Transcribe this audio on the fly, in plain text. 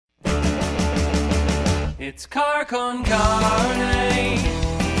It's car con carne.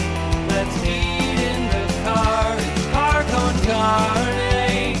 Let's eat in the car. It's car con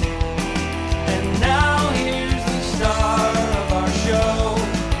carne. And now here's the star of our show,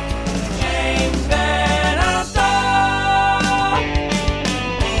 James Van Alstyne.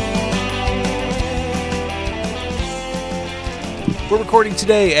 We're recording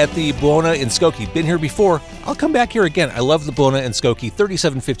today at the Buona in Skokie. Been here before. I'll come back here again. I love the Buona in Skokie,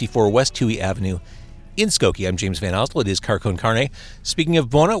 3754 West Huey Avenue in Skokie. I'm James Van Alstyne. It is Car con Carne. Speaking of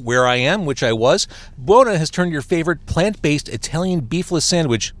Buona, where I am, which I was, Buona has turned your favorite plant-based Italian beefless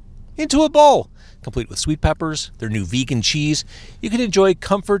sandwich into a bowl, complete with sweet peppers, their new vegan cheese. You can enjoy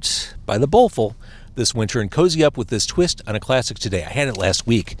comfort by the bowlful this winter and cozy up with this twist on a classic today. I had it last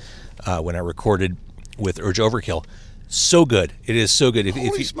week when I recorded with Urge Overkill. So good. It is so good.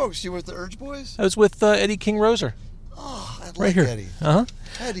 Holy smokes, you were with the Urge Boys? I was with Eddie King Roser. Oh, I like Right here. Eddie. Uh-huh.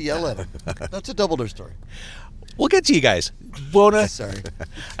 I had to yell at him. That's a Double Door story. We'll get to you guys. Buona. Sorry.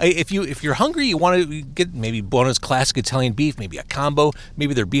 If you're hungry, you want to get maybe Buona's classic Italian beef, maybe a combo,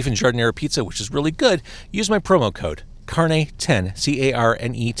 maybe their beef and giardiniera pizza, which is really good. Use my promo code CARNE10,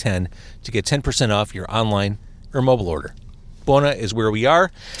 C-A-R-N-E 10, to get 10% off your online or mobile order. Buona is where we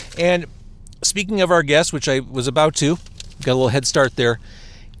are. And speaking of our guests, which I was about to, got a little head start there.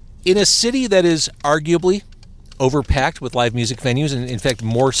 In a city that is arguably overpacked with live music venues, and in fact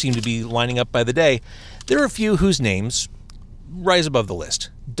more seem to be lining up by the day, there are a few whose names rise above the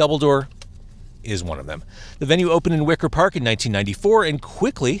list. Double Door is one of them. The venue opened in Wicker Park in 1994 and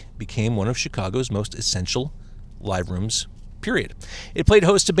quickly became one of Chicago's most essential live rooms, period. It played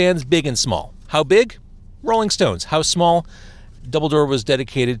host to bands big and small. How big? Rolling Stones. How small? Double Door was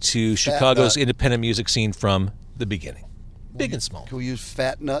dedicated to Chicago's independent music scene from the beginning. Big and small. Can we use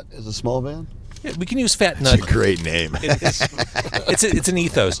Fat Nut as a small band? Yeah, we can use Fat Nut. It's a great name. It's an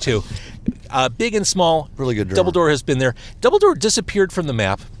ethos, too. Big and small. Really good drummer. Double Door has been there. Double Door disappeared from the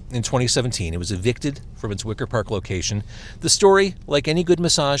map in 2017. It was evicted from its Wicker Park location. The story, like any good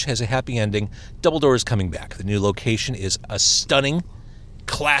massage, has a happy ending. Double Door is coming back. The new location is a stunning,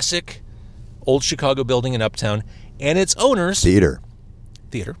 classic, old Chicago building in Uptown, and its owners... Theater.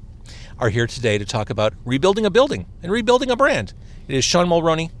 Are here today to talk about rebuilding a building and rebuilding a brand. It is Sean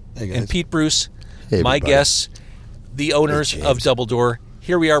Mulroney and Pete Bruce, my guests, the owners of Double Door.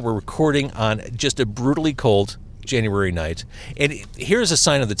 Here we are. We're recording on just a brutally cold January night, and here's a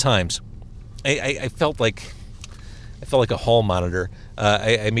sign of the times. I felt like a hall monitor.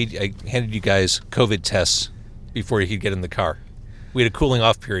 I handed you guys COVID tests before you could get in the car. We had a cooling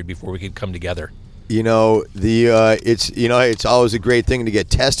off period before we could come together. You know, it's always a great thing to get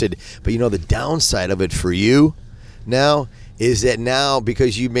tested, but the downside of it for you now is that now,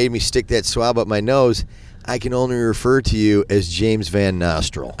 because you made me stick that swab up my nose, I can only refer to you as James Van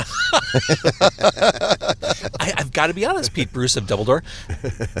Nostril. I've got to be honest, Pete Bruce of Double Door.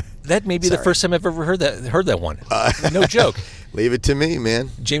 That may be the first time I've ever heard that one. No joke. Leave it to me, man.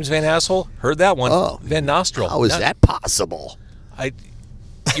 James Van Asshole, heard that one. Oh, Van Nostril. How is that possible?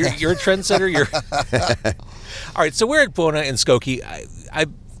 You're a trendsetter. All right, so we're at Buona in Skokie.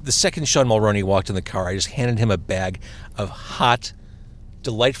 The second Sean Mulroney walked in the car, I just handed him a bag of hot,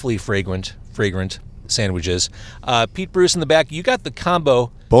 delightfully fragrant sandwiches. Pete Bruce in the back, you got the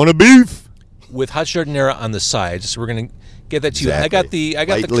combo Buona beef with hot giardiniera on the side. So we're gonna get that to you. Exactly. I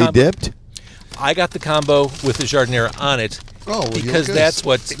got the lightly dipped. I got the combo with the giardiniera on it. Oh, well, because that's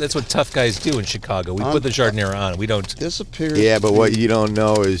what tough guys do in Chicago. We put the giardiniera on. We don't disappear. Yeah, but what you don't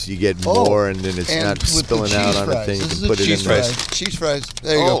know is you get more, and then it's not spilling out on a thing. You can put it in there. Cheese fries.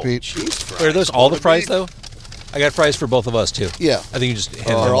 There you go, Pete. Cheese fries. Are those all the fries though? I got fries for both of us too. Yeah. I think you just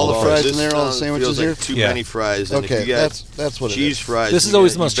hand Are them all the over. fries in there? All the sandwiches here? Too many fries. And okay, if you got that's what cheese it is. fries. This is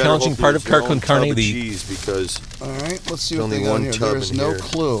always the most challenging part of Car con Carne. The cheese, because all right, let's see what only they got one here. tub There is in no here.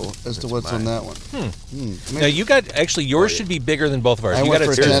 clue as to what's on that one. Now you got yours should be bigger than both of ours. I You went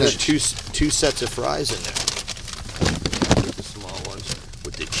got for a 10. There's two sets of fries in there. The small ones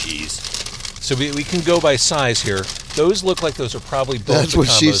with the cheese. So we can go by size here. Those look like those are probably both. That's what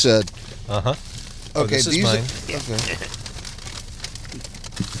she said. Uh-huh. Okay, this is these mine.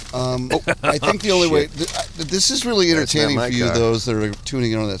 okay. I think the only way this is really entertaining for you, those that are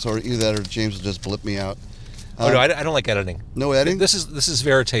tuning in on that. So either that or James will just blip me out. No, I don't like editing. No editing. This is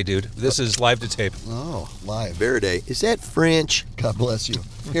verite, dude. This is live to tape. Oh, live. Verite. Is that French? God bless you.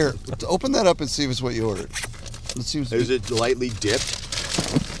 Here, open that up and see if it's what you ordered. Let's see. Is it lightly dipped?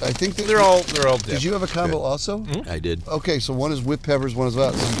 I think that they're all dipped. Did you have a combo also? Mm-hmm. I did. Okay, so one is with peppers, one is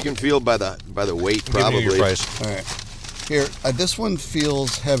without. So you can feel by the weight Give me probably. your fries. All right. Here, this one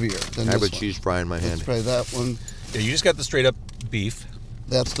feels heavier than I this have a one. cheese fry in my hand. Let's try that one. Yeah, you just got the straight up beef.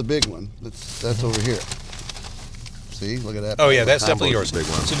 That's the big one. That's over here. See, look at that. Oh yeah, that's Combo's definitely a yours. big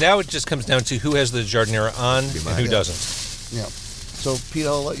one. So now it just comes down to who has the Jardinera on and who doesn't. Yeah. So Pete,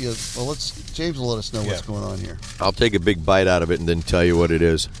 I'll let you. Well, James will let us know what's Yeah. going on here. I'll take a big bite out of it and then tell you what it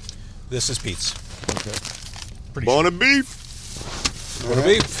is. This is Pete's. Okay. Pretty Bone of beef. sure. What a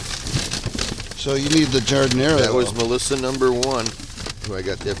beef. So you need the Jardinera. That was Melissa number 1. Who I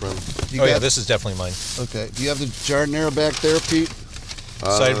got that from? You Oh yeah, got- this is definitely mine. Okay. Do you have the Jardinera back there, Pete?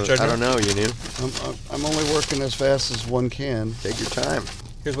 Side of I Jardinera? don't know. You knew? I'm only working as fast as one can. Take your time.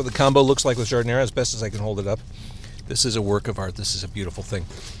 Here's what the combo looks like with Jardinera, as best as I can hold it up. This is a work of art. This is a beautiful thing.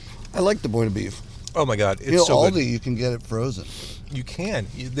 I like the Boy of Beef. Oh my God, it's You know, so Aldi, good. you can get it frozen. You can.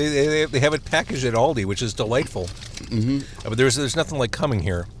 They have it packaged at Aldi, which is delightful. Mm-hmm. But there's nothing like coming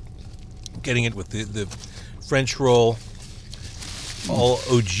here, getting it with the French roll, all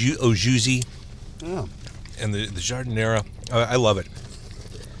au jus, Yeah. and the Jardinera. I love it.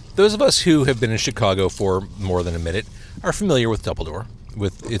 Those of us who have been in Chicago for more than a minute are familiar with Double Door,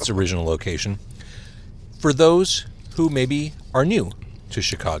 with its original location. For those who maybe are new to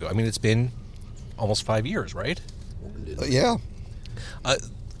Chicago, I mean, it's been almost 5 years, right? Yeah.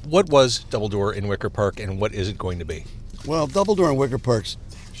 What was Double Door in Wicker Park, and what is it going to be? Well, Double Door in Wicker Parks,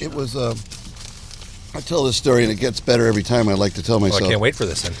 it was. I tell this story and it gets better every time. I like to tell myself. Well, I can't wait for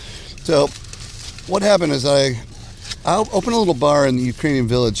this then. So, what happened is I opened a little bar in the Ukrainian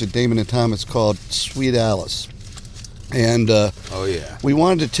village at Damon and Thomas called Sweet Alice, and Oh yeah. we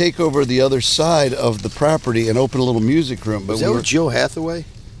wanted to take over the other side of the property and open a little music room. But Was we that were, with Joe Hathaway?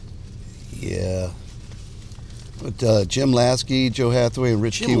 yeah. But Jim Lasky, Joe Hathaway, and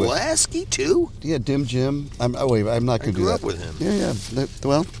Rich Jim Kiewit. Lasky too? Yeah, Dim Jim. I'm not going I to do grew that. up with him. Yeah.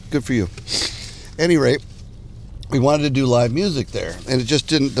 Well, good for you. Any rate, we wanted to do live music there, and it just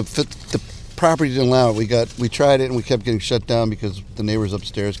didn't. The property didn't allow it. We tried it, and we kept getting shut down because the neighbors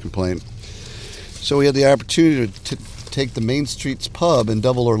upstairs complained. So we had the opportunity to take the Main Street's pub and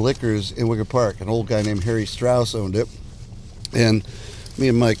Double Door Liquors in Wicker Park. An old guy named Harry Strauss owned it, and me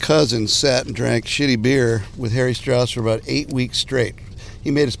and my cousin sat and drank shitty beer with Harry Strauss for about 8 weeks straight.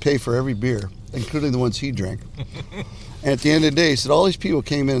 He made us pay for every beer, including the ones he drank. And at the end of the day, he said, all these people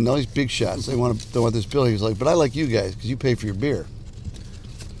came in and all these big shots. They want this bill. He was like, but I like you guys because you pay for your beer.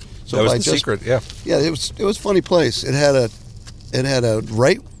 So That was by the secret, yeah. Yeah, it was a funny place. It had a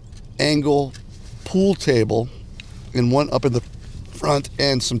right angle pool table up in the front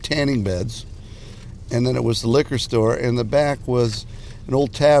and some tanning beds. And then it was the liquor store. And the back was an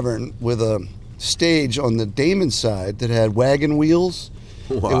old tavern with a stage on the Damon side that had wagon wheels.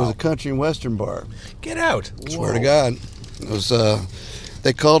 It was a country and western bar. Get out. Swear to God. It was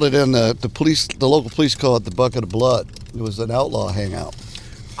they called it in the local police call it the Bucket of Blood. It was an outlaw hangout.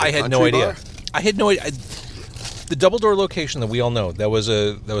 I had no country idea. bar? I had no idea. The Double Door location that we all know, that was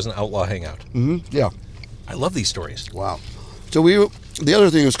an outlaw hangout. Mm-hmm. Yeah. I love these stories. Wow. So the other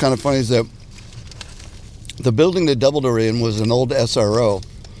thing that was kind of funny is that the building that Double Door in was an old SRO.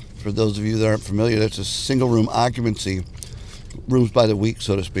 For those of you that aren't familiar, that's a single room occupancy, rooms by the week,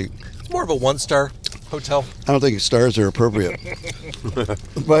 so to speak. It's more of a one-star hotel. I don't think stars are appropriate.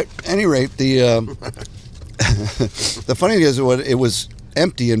 But at any rate, the funny thing is it was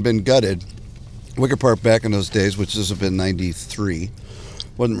empty and been gutted. Wicker Park back in those days, which this has been 93,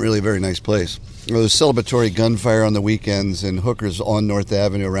 wasn't really a very nice place. There was celebratory gunfire on the weekends and hookers on North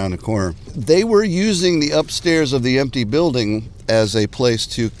Avenue around the corner. They were using the upstairs of the empty building as a place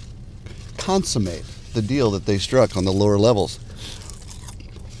to consummate the deal that they struck on the lower levels.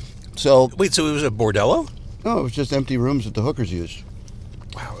 So, Wait, so it was a bordello? no, it was just empty rooms that the hookers used.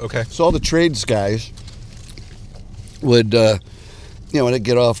 Wow, okay. So all the trades guys would, when they'd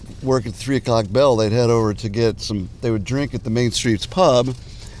get off work at the 3 o'clock bell, they'd head over to they would drink at the Main Street's pub,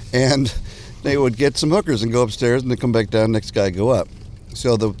 and they would get some hookers and go upstairs, and they'd come back down, next guy go up.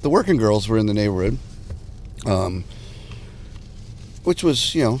 So the working girls were in the neighborhood, which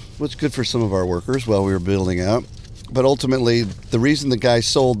was good for some of our workers while we were building out. But ultimately, the reason the guy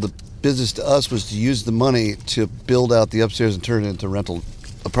sold the business to us was to use the money to build out the upstairs and turn it into rental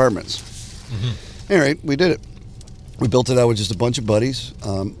apartments. Mm-hmm. All right, we did it. We built it out with just a bunch of buddies.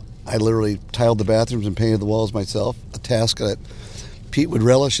 I literally tiled the bathrooms and painted the walls myself, a task that Pete would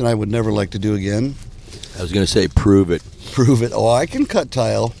relish and I would never like to do again. I was going to say, prove it. Prove it. Oh, I can cut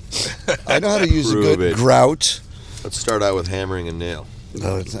tile. I know how to use a Prove good it. grout. Let's start out with hammering a nail.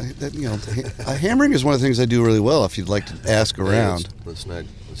 Hammering is one of the things I do really well. If you'd like to ask around.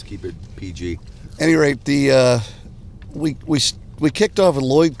 Let's keep it PG. At any rate, we kicked off with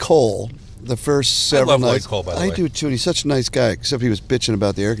Lloyd Cole the first several love Lloyd nights. Cole, by the I way. do too. And he's such a nice guy, except he was bitching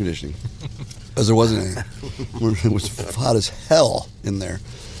about the air conditioning, because there wasn't any. It was hot as hell in there.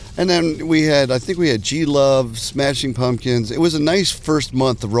 And then I think we had G Love, Smashing Pumpkins. It was a nice first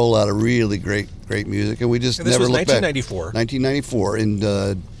month to roll out of really great music, and we just And this never was looked back. 1994. 1994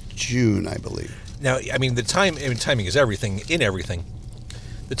 in June, I believe. Now, I mean, timing is everything in everything.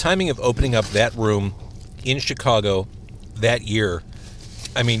 The timing of opening up that room in Chicago that year,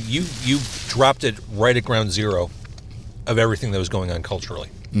 I mean, you dropped it right at ground zero of everything that was going on culturally.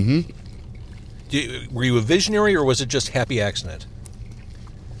 Mm-hmm. Were you a visionary, or was it just happy accident?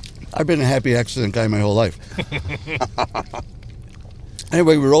 I've been a happy accident guy my whole life.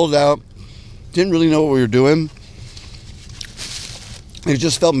 Anyway, we rolled out. Didn't really know what we were doing. It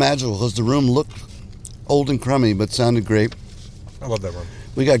just felt magical because the room looked old and crummy, but sounded great. I love that room.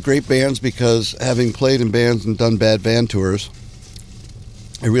 We got great bands because having played in bands and done bad band tours,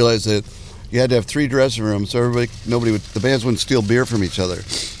 I realized that you had to have 3 dressing rooms so the bands wouldn't steal beer from each other.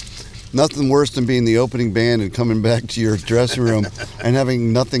 Nothing worse than being the opening band and coming back to your dressing room and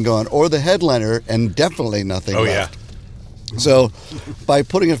having nothing going, or the headliner and definitely nothing left. Yeah. So by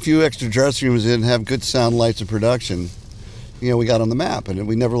putting a few extra dressing rooms in and have good sound, lights, and production, we got on the map, and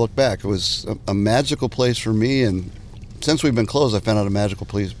we never looked back. It was a magical place for me, and since we've been closed, I found out a magical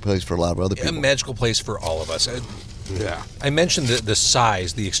place for a lot of other people. A magical place for all of us. Yeah. I mentioned the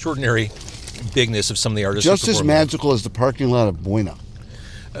size, the extraordinary bigness of some of the artists. Just who as performed there. magical as the parking lot of Buena.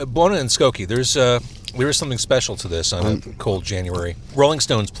 Buona and Skokie, there was something special to this on a cold January. Rolling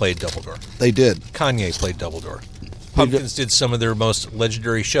Stones played Doubledore. They did. Kanye played Doubledore. Pumpkins did some of their most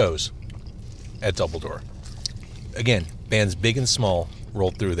legendary shows at Doubledore. Again, bands big and small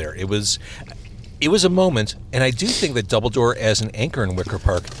rolled through there. It was a moment, and I do think that Doubledore as an anchor in Wicker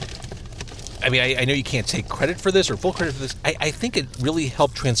Park, I mean, I know you can't take credit for this or full credit for this. I think it really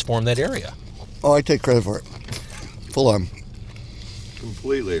helped transform that area. Oh, I take credit for it. Full on.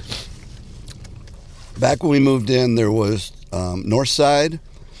 Completely. Back when we moved in, there was Northside.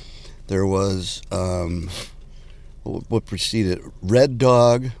 There was what preceded Red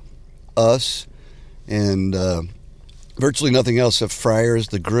Dog, us, and virtually nothing else except Friars,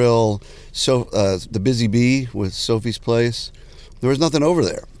 the Grill, the Busy Bee with Sophie's Place. There was nothing over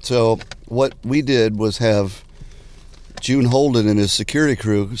there. So what we did was have June Holden and his security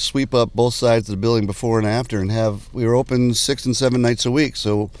crew sweep up both sides of the building before and after, and we were open 6 and 7 nights a week.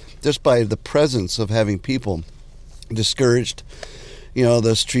 So just by the presence of having people discouraged,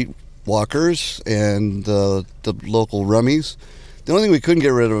 the street walkers and the local rummies. The only thing we couldn't get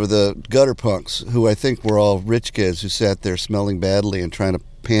rid of were the gutter punks, who I think were all rich kids who sat there smelling badly and trying to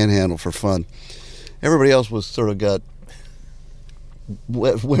panhandle for fun. Everybody else was sort of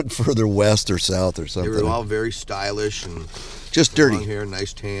went further west or south or something. They were all very stylish and just dirty. long hair,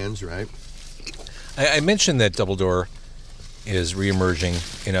 nice tans, right? I mentioned that Doubledore is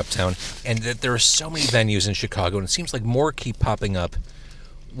reemerging in Uptown, and that there are so many venues in Chicago, and it seems like more keep popping up.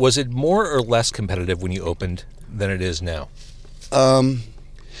 Was it more or less competitive when you opened than it is now?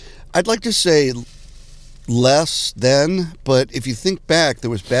 I'd like to say less then, but if you think back, there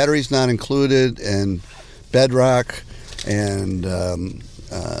was Batteries Not Included and Bedrock and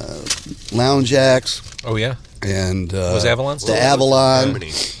Lounge Acts. Oh, yeah? And was Avalon still the Avalon.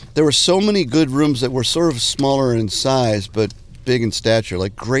 There were so many good rooms that were sort of smaller in size but big in stature,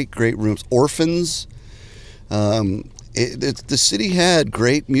 like great rooms. Orphans. The city had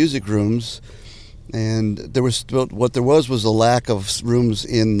great music rooms, and there was a lack of rooms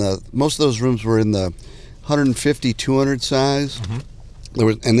most of those rooms were in the 150, 200 size.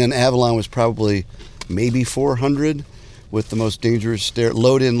 Mm-hmm. And then Avalon was probably maybe 400, with the most dangerous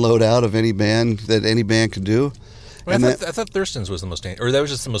load in, load out of any band that any band could do. Well, I thought Thurston's was the most dangerous, or that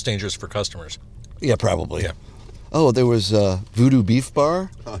was just the most dangerous for customers. Yeah, probably. Yeah. Oh, there was Voodoo Beef Bar.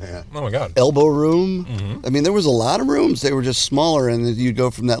 Oh, yeah. Oh, my God. Elbow Room. Mm-hmm. I mean, there was a lot of rooms. They were just smaller, and you'd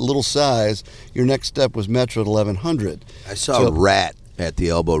go from that little size. Your next step was Metro at 1100. I saw Rat at the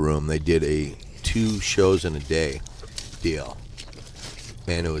Elbow Room. They did a 2 shows in a day deal,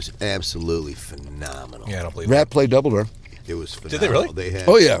 and it was absolutely phenomenal. Yeah, I don't believe Rat played Doubledore. It was phenomenal. Did they really? They had,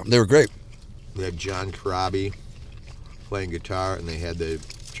 Oh, yeah. They were great. They had John Corabi playing guitar, and they had the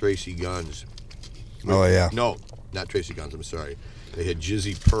Tracy Guns. Oh, yeah. No, not Tracy Guns, I'm sorry. They had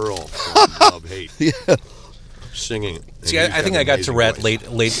Jizzy Pearl from Love Hate Yeah. singing. See, I think I got to Rat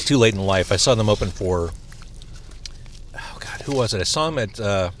too late in life. I saw them open for, oh God, who was it? I saw them at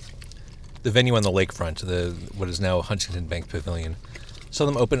the venue on the lakefront, what is now Huntington Bank Pavilion. Saw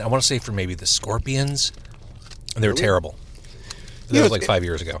them open, I want to say for maybe the Scorpions, and they were terrible. That was like 5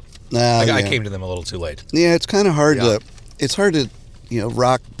 years ago. I came to them a little too late. Yeah, it's kind of hard to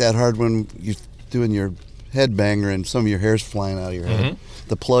rock that hard when you're doing your headbanger and some of your hair's flying out of your head.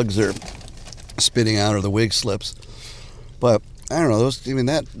 The plugs are spitting out or the wig slips. But I don't know.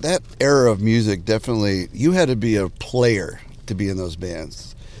 That era of music definitely. You had to be a player to be in those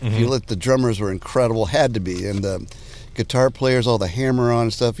bands. If you let the drummers were incredible, had to be, and the guitar players, all the hammer on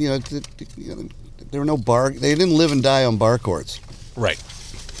and stuff. There were no bar. They didn't live and die on bar chords. Right.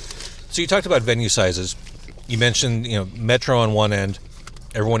 So you talked about venue sizes. You mentioned, Metro on one end,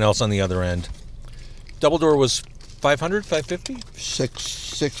 everyone else on the other end. Double Door was 500, 550?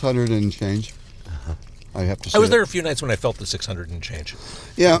 600 and change. I have to say. I was there a few nights when I felt the 600 and change.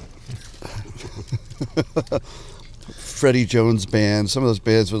 Yeah. Freddie Jones Band. Some of those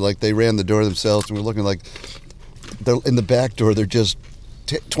bands were like they ran the door themselves, and we're looking like they're in the back door. They're just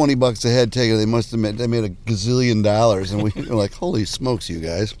 $20 a head taken. They must have made a gazillion dollars, and we were like, holy smokes, you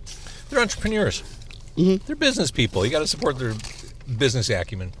guys! They're entrepreneurs. Mm-hmm. They're business people. You got to support their business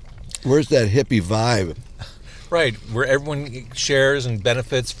acumen. Where's that hippie vibe? Right, where everyone shares and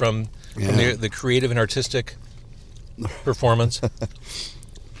benefits from the creative and artistic performance.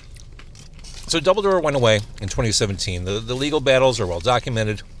 So Double Door went away in 2017. The legal battles are well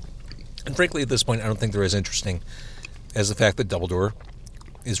documented. And frankly, at this point, I don't think they're as interesting as the fact that Double Door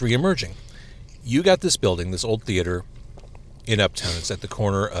is reemerging. You got this building, this old theater in Uptown. It's at the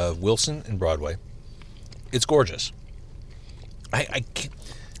corner of Wilson and Broadway. It's gorgeous. I can't,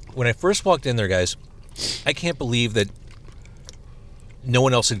 when I first walked in there, guys, I can't believe that no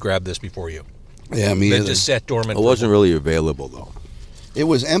one else had grabbed this before you. Yeah, me That either. just sat dormant. It wasn't really available though. It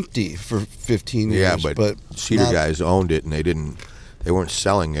was empty for 15 years. Yeah, but Cedar guys owned it, and they weren't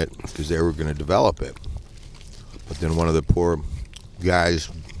selling it because they were going to develop it. But then one of the poor guys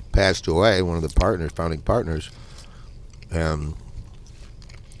passed away, one of the founding partners, and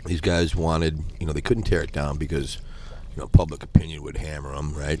these guys wanted, they couldn't tear it down because, public opinion would hammer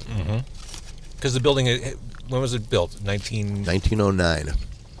them, right? Mm-hmm. Because the building, when was it built? 1909.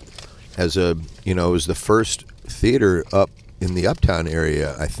 It was the first theater up in the Uptown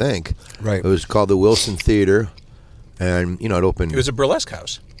area, I think. Right. It was called the Wilson Theater, and it opened. It was a burlesque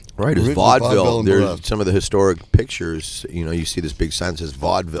house. Right, it was Original vaudeville. and There's burlesque. some of the historic pictures. You see this big sign that says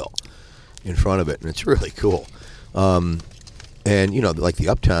vaudeville in front of it, and it's really cool. And like the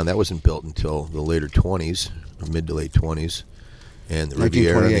Uptown, that wasn't built until the later 20s, or mid to late 20s, and the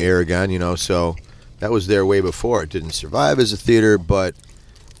Riviera and the 1928. Aragon. So that was there way before. It didn't survive as a theater, but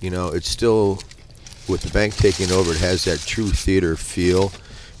it's still, with the bank taking over, it has that true theater feel.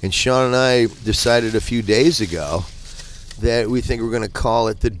 And Sean and I decided a few days ago that we think we're going to call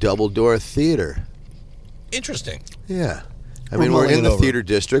it the Double Door Theater. Interesting. Yeah. I We're mean, we're mulling in it the over. theater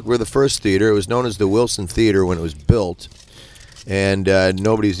district. We're the first theater. It was known as the Wilson Theater when it was built. And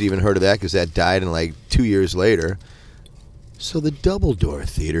nobody's even heard of that because that died in like 2 years later. So the Double Door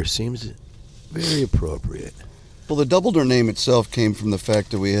Theater seems very appropriate. Well, the Double Door name itself came from the fact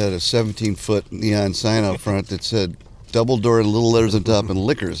that we had a 17-foot neon sign out front that said Double Door in little letters on top and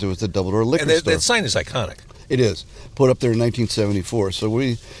liquors. It was the Double Door Liquor And Store. that sign is iconic. It is. Put up there in 1974. So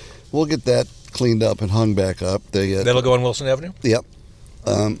we'll get that cleaned up and hung back up. That'll go on Wilson Avenue? Yep.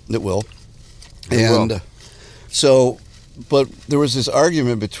 It will. It will. And so, but there was this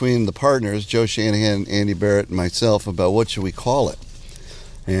argument between the partners, Joe Shanahan, Andy Barrett, and myself, about what should we call it.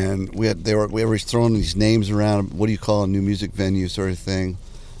 And we were throwing these names around. What do you call a new music venue, sort of thing?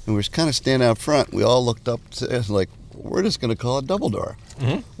 And we were kind of standing out front. We all looked up, like, we're just going to call it Double Door.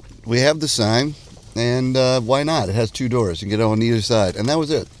 Mm-hmm. We have the sign, and why not? It has two doors. You can get on either side, and that was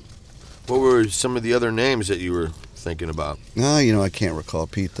it. What were some of the other names that you were thinking about? No, I can't recall,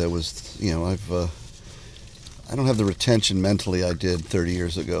 Pete. That was, I don't have the retention mentally I did 30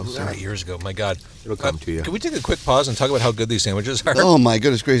 years ago. So. 30 years ago, my God. It'll come to you. Can we take a quick pause and talk about how good these sandwiches are? Oh my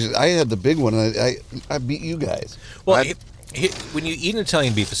goodness gracious! I had the big one, and I beat you guys. Well, when you eat an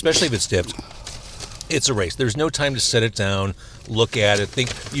Italian beef, especially if it's dipped, it's a race. There's no time to set it down, look at it, think.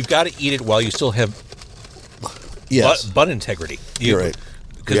 You've got to eat it while you still have Yes, bun integrity. you're right.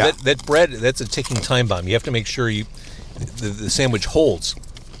 Because Yeah. that bread, that's a ticking time bomb. You have to make sure the sandwich holds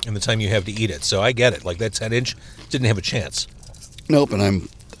in the time you have to eat it. So I get it. Like that 10-inch didn't have a chance. Nope, and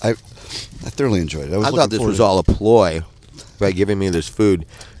I thoroughly enjoyed it. I thought this was all a ploy by giving me this food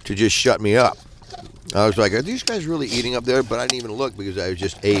to just shut me up. I was like, are these guys really eating up there? But I didn't even look because I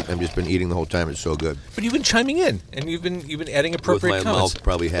just ate. I've just been eating the whole time. It's so good. But you've been chiming in, and you've been adding With appropriate my comments. mouth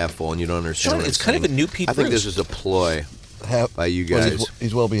probably half full, and you don't understand. Sean, what I'm it's kind of saying. a new Pete I think Bruce. this is a ploy by you Was guys.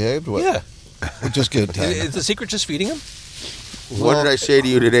 he's well behaved. What? Yeah. Just good time. Is the secret just feeding him? What did I say to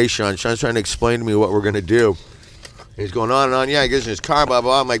you today, Sean? Sean's trying to explain to me what we're going to do. He's going on and on. Yeah, he gets in his car, blah,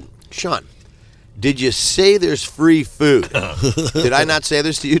 blah. I'm like, Sean, did you say there's free food? Did I not say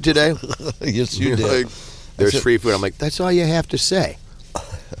this to you today? Yes, you You're did. like, there's That's it. free food. I'm like, that's all you have to say.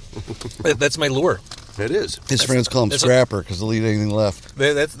 That's my lure. It is. His friends call him that's Scrapper because they'll eat anything left.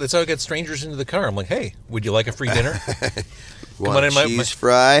 That's how I get strangers into the car. I'm like, hey, would you like a free dinner? Want on in, my- cheese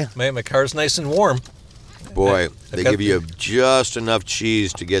fry? My car's nice and warm. Boy, I've they got- give you just enough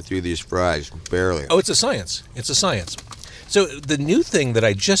cheese to get through these fries. Barely. Oh, it's a science. It's a science. So the new thing that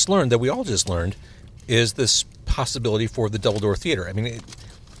I just learned, that we all just learned, is this possibility for the double door theater. I mean,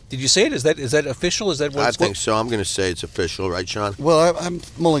 did you say it? Is that official? Is that what I it's think so. I'm going to say it's official, right, Sean? Well, I'm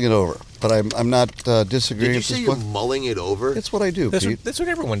mulling it over, but I'm not disagreeing Did you at say this you're point. mulling it over? It's what I do, That's Pete. what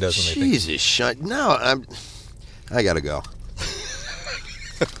everyone does when they think. Jesus, Sean. No, I got to go.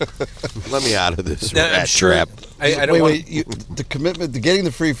 Let me out of this Now, I'm rat sure. trap. I don't want. The commitment to getting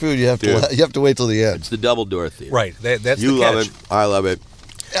the free food, you have Dude. to wait till the end. It's the double door theater. Right. That's You the love catch. it. I love it.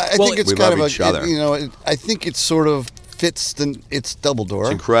 I Well, think it's we kind love of each other. I think it sort of fits it's double door.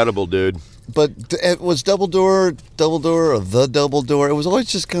 It's incredible, dude. But it was double door, or the double door. It was always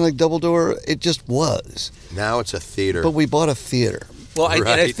just kind of like double door. It just was. Now it's a theater. But we bought a theater. Well, and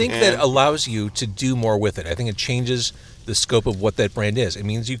I Right, think man. that allows you to do more with it. I think it changes the scope of what that brand is. It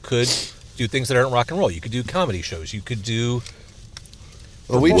means you could do things that aren't rock and roll. You could do comedy shows. You could do.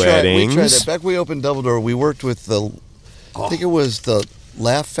 Well, we tried Weddings. that. Back when we opened Double Door, we worked with I think it was the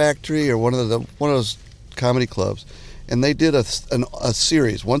Laugh Factory or one of those comedy clubs, and they did a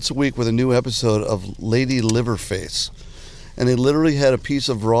series once a week with a new episode of Lady Liverface, and they literally had a piece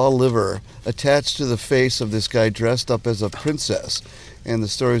of raw liver attached to the face of this guy dressed up as a princess, and the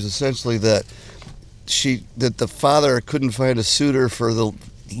story is essentially that the father couldn't find a suitor for the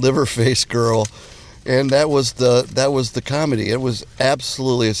Liverface girl. And that was the comedy. It was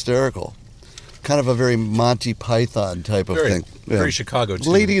absolutely hysterical. Kind of a very Monty Python type of thing. Very Chicago, too.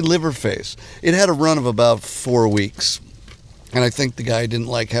 Lady Liverface. It had a run of about 4 weeks. And I think the guy didn't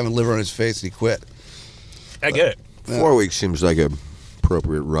like having liver on his face and he quit. I get it. 4 weeks seems like a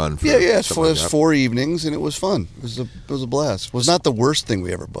appropriate run. For Yeah, it something was like that. 4 evenings and it was fun. It was a blast. It was not the worst thing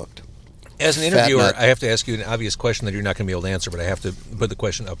we ever booked. As an Fat interviewer, nut. I have to ask you an obvious question that you're not going to be able to answer, but I have to put the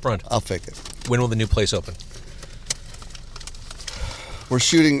question up front. I'll fake it. When will the new place open? We're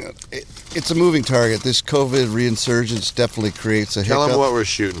shooting. It's a moving target. This COVID reinsurgence definitely creates a Tell hiccup. them what we're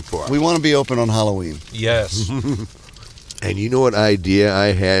shooting for. We want to be open on Halloween. Yes. And you know what idea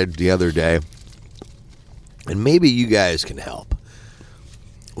I had the other day? And maybe you guys can help.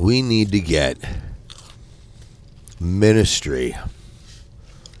 We need to get Ministry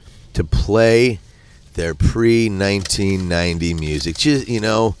to play their pre-1990 music. Just,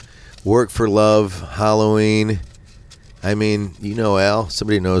 Work for Love, Halloween. I mean, Al.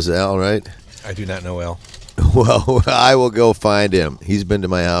 Somebody knows Al, right? I do not know Al. Well, I will go find him. He's been to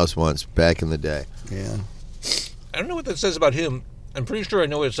my house once back in the day. Yeah. I don't know what that says about him. I'm pretty sure I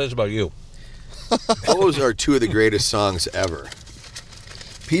know what it says about you. Those are two of the greatest songs ever.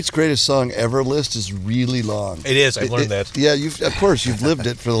 Pete's greatest song ever list is really long. It is. I've learned that. Yeah, you've lived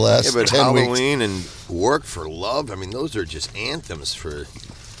it for the last Yeah, but 10 weeks. Halloween and Work for Love, I mean, those are just anthems for...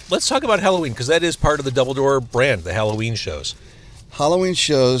 Let's talk about Halloween, because that is part of the Double Door brand, the Halloween shows. Halloween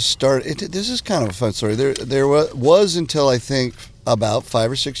shows start. This is kind of a fun story. There was until I think about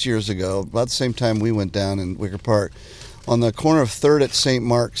 5 or 6 years ago, about the same time we went down in Wicker Park, on the corner of 3rd at St.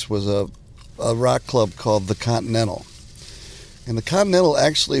 Mark's was a rock club called the Continental. And the Continental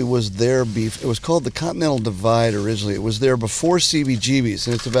actually was there. It was called the Continental Divide originally. It was there before CBGB's,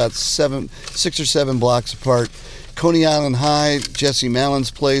 and it's about 6 or 7 blocks apart. Coney Island High, Jesse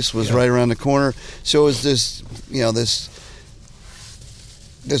Mallon's place was right around the corner. So it was this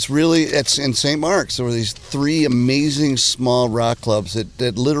really, it's in St. Mark's. There were these 3 amazing small rock clubs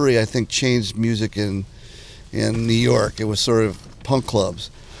that literally, I think, changed music in New York. It was sort of punk clubs.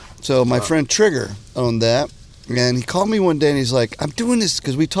 So my friend Trigger owned that. And he called me one day and he's like, I'm doing this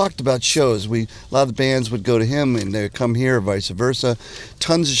because we talked about shows. A lot of the bands would go to him and they would come here, vice versa.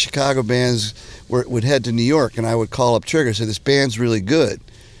 Tons of Chicago bands would head to New York, and I would call up Trigger and say, this band's really good.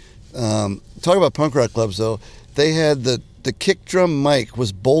 Talk about punk rock clubs, though. They had the kick drum mic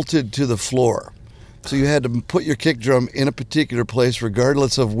was bolted to the floor. So you had to put your kick drum in a particular place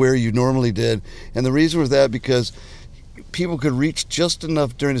regardless of where you normally did. And the reason was that because people could reach just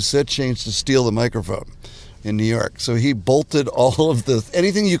enough during the set change to steal the microphone in New York. So he bolted all of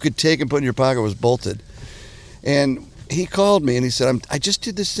anything you could take and put in your pocket was bolted. And he called me and he said, I just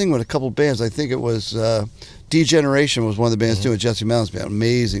did this thing with a couple of bands. I think it was D-Generation was one of the bands doing Jesse Mallon's band.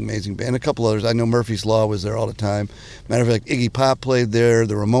 Amazing band. A couple others. I know Murphy's Law was there all the time. Matter of fact, Iggy Pop played there.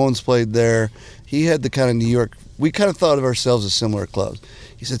 The Ramones played there. He had the kind of New York, we kind of thought of ourselves as similar clubs.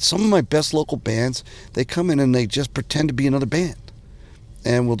 He said, some of my best local bands, they come in and they just pretend to be another band.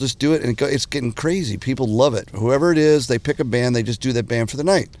 And we'll just do it, and it's getting crazy. People love it. Whoever it is, they pick a band, they just do that band for the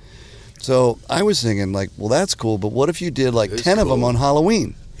night. So I was thinking, like, well, that's cool, but what if you did like That's 10 of them cool. on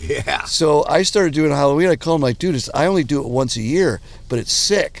Halloween? Yeah. So I started doing Halloween. I called him like, dude, I only do it once a year, but it's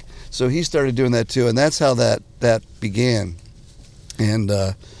sick. So he started doing that too, and that's how that began. And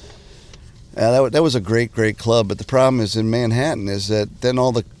that was a great club. But the problem is in Manhattan is that then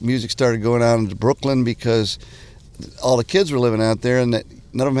all the music started going out into Brooklyn because all the kids were living out there, and that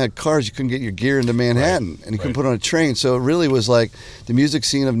none of them had cars. You couldn't get your gear into Manhattan, and you couldn't put it on a train. So it really was like the music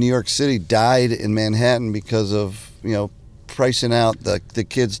scene of New York City died in Manhattan because of pricing out the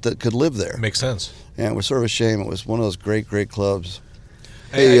kids that could live there. Makes sense. And it was sort of a shame. It was one of those great clubs.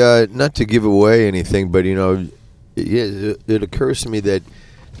 Hey, not to give away anything, but it occurs to me that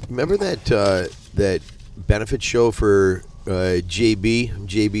remember that benefit show for JB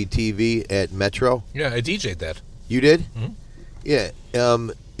TV at Metro. Yeah, I DJ'd that. You did? Mhm. Yeah.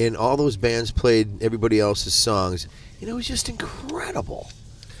 And all those bands played everybody else's songs. It was just incredible.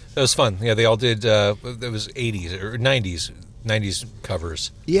 That was fun. Yeah, they all did. It was 80s or 90s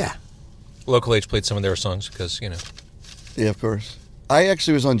covers. Yeah. Local H played some of their songs because Yeah, of course. I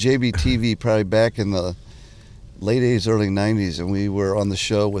actually was on JBTV probably back in the late 80s, early 90s, and we were on the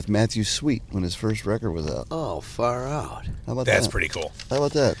show with Matthew Sweet when his first record was out. Oh, far out. How about that's that? pretty cool. How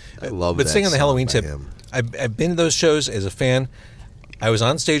about that? I love But that staying on the song Halloween by tip, him. I've been to those shows as a fan. I was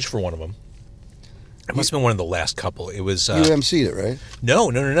on stage for one of them. It must have been one of the last couple. It was You emceed it, right?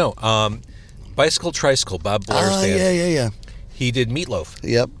 no. Bicycle Tricycle, Bob Blair's band. Yeah. He did Meatloaf.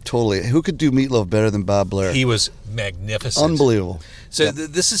 Yep, totally. Who could do Meatloaf better than Bob Blair? He was magnificent. Unbelievable. So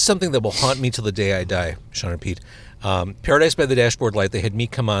this is something that will haunt me till the day I die, Sean and Pete. Paradise by the Dashboard Light, they had me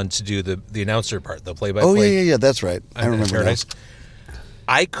come on to do the announcer part, the play-by-play. Oh, yeah, that's right. I remember Paradise. that.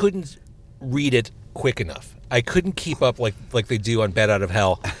 I couldn't read it quick enough. I couldn't keep up like they do on Bat Out of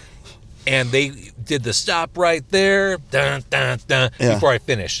Hell. And they did the stop right there, dun, dun, dun, Yeah. before I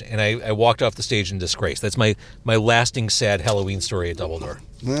finished. And I walked off the stage in disgrace. That's my lasting sad Halloween story at Double Door.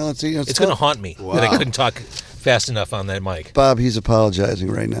 Well, it's It's going to haunt me that I couldn't talk fast enough on that mic. Bob, he's apologizing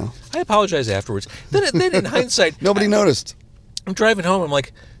right now. I apologize afterwards. Then in hindsight, Nobody noticed. I'm driving home. I'm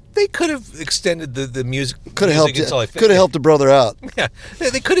like, they could have extended the music. Could have helped. until I Could have helped a brother out. Yeah,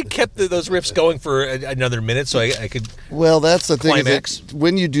 they could have kept those riffs going for another minute, so I could. Well, that's the thing. Is Climax. that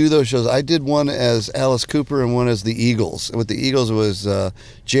when you do those shows, I did one as Alice Cooper and one as the Eagles. And with the Eagles was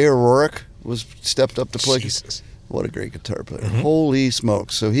Jay O'Rourke was stepped up to play. Jesus. What a great guitar player! Holy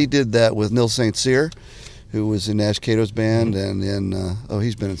smokes! So he did that with Nils St. Cyr, who was in Nash Cato's band, and in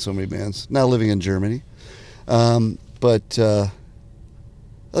he's been in so many bands. Now living in Germany, but.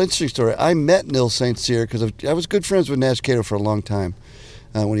 Interesting story. I met Nils St. Cyr because I was good friends with Nash Cato for a long time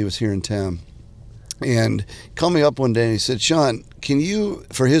when he was here in town. And he called me up one day and he said, Sean, can you,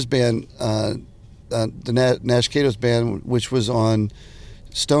 for his band, the Nash Cato's band, which was on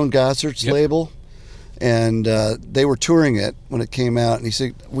Stone Gossard's label, and they were touring it when it came out, and he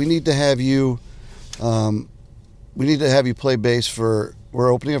said, we need to have you play bass we're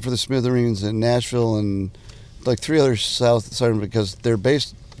opening up for the Smithereens in Nashville and like 3 other south side because their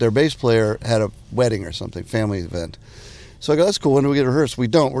bass player had a wedding or something, family event. So I go, that's cool. When do we get rehearsed? We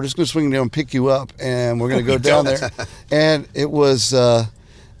don't. We're just going to swing down and pick you up, and we're going to go down there. And it was, I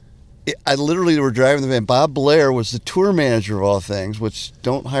literally were driving the van. Bob Blair was the tour manager of all things, which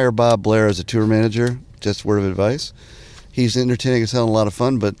don't hire Bob Blair as a tour manager. Just word of advice. He's entertaining as hell and a lot of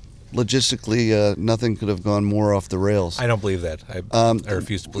fun, but logistically, nothing could have gone more off the rails. I don't believe that. I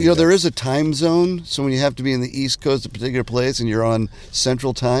refuse to believe that. There is a time zone, so when you have to be in the East Coast, a particular place, and you're on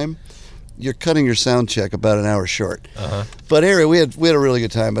Central Time, you're cutting your sound check about an hour short. Uh-huh. But anyway, we had a really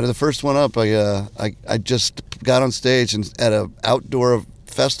good time. But the first one up, I just got on stage and at an outdoor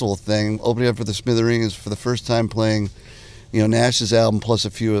festival thing, opening up for the Smithereens for the first time, playing, Nash's album plus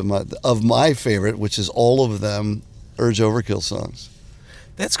a few of my favorite, which is all of them Urge Overkill songs.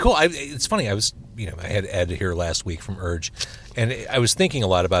 That's cool. It's funny. I was, I had Ed here last week from Urge, and I was thinking a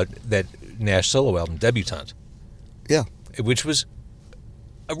lot about that Nash solo album, Debutante. Yeah. Which was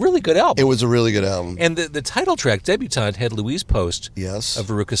a really good album. It was a really good album. And the title track, Debutante, had Louise Post Yes. of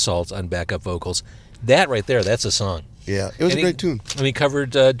Veruca Salt on backup vocals. That right there, that's a song. Yeah. It was a great tune. And he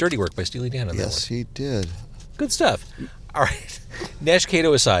covered Dirty Work by Steely Dan on Yes, that one. he did. Good stuff. All right. Nash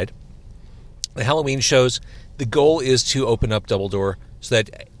Cato aside, the Halloween shows, the goal is to open up Double Door so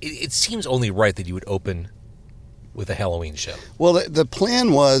that it seems only right that you would open with a Halloween show. Well, the plan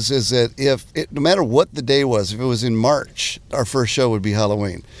is that no matter what the day was, if it was in March, our first show would be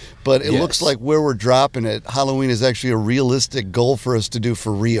Halloween. But it looks like where we're dropping it, Halloween is actually a realistic goal for us to do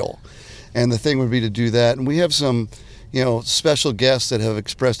for real. And the thing would be to do that. And we have some, special guests that have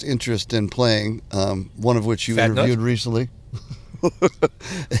expressed interest in playing, one of which you Fat Nut? interviewed recently.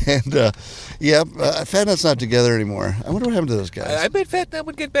 And Fat Nut's not together anymore. I wonder what happened to those guys. I bet Fat Nut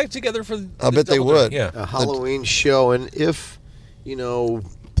would get back together for. I bet they would. Yeah. A Halloween show, and if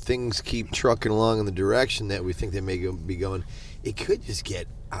things keep trucking along in the direction that we think they may be going, it could just get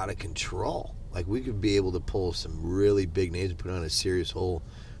out of control. Like we could be able to pull some really big names and put on a serious whole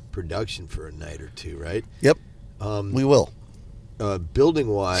production for a night or two, right? Yep. We will. Building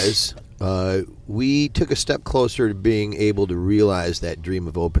wise, we took a step closer to being able to realize that dream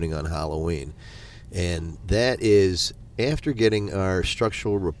of opening on Halloween, and that is after getting our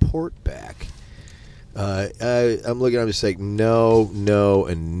structural report back. I'm looking. I'm just like no,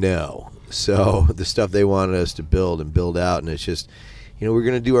 and no. So the stuff they wanted us to build and build out, and it's just, we're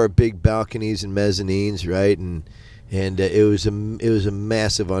going to do our big balconies and mezzanines, right? And it was a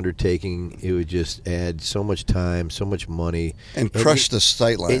massive undertaking. It would just add so much time, so much money, and crush the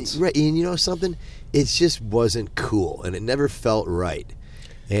sight lines. Right, and you know something? It just wasn't cool, and it never felt right.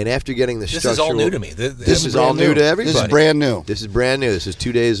 And after geting the This structural, is all new to me. This is all new to everybody. This is brand new. This is brand new. This is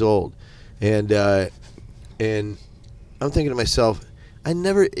 2 days old, and I'm thinking to myself, I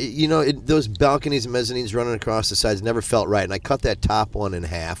never, those balconies and mezzanines running across the sides never felt right, and I cut that top one in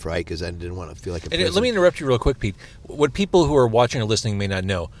half, right, because I didn't want to feel like a prison. Let me interrupt you real quick, Pete. What people who are watching or listening may not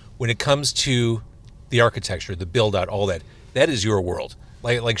know, when it comes to the architecture, the build out, all that is your world.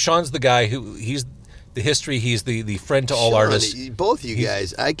 Like Sean's the guy he's the history. He's the friend to all Sean, artists. Both of you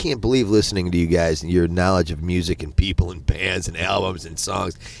guys, I can't believe listening to you guys and your knowledge of music and people and bands and albums and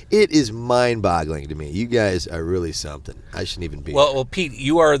songs. It is mind-boggling to me. You guys are really something. I shouldn't even be. Well, Pete,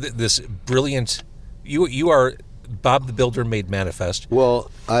 you are this brilliant. You are Bob the Builder made manifest.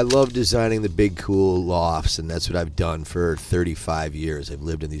 Well, I love designing the big, cool lofts, and that's what I've done for 35 years. I've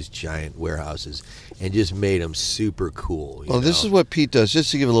lived in these giant warehouses and just made them super cool. Well, this is what Pete does,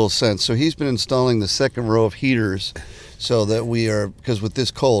 just to give a little sense. So he's been installing the second row of heaters so that because with this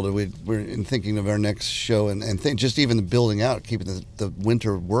cold, we're in thinking of our next show and just even the building out, keeping the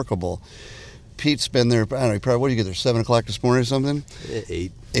winter workable. Pete's been there, I don't know, probably, what do you get there, 7 o'clock this morning or something?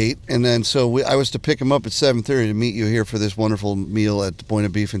 8. And then I was to pick him up at 7:30 to meet you here for this wonderful meal at Buena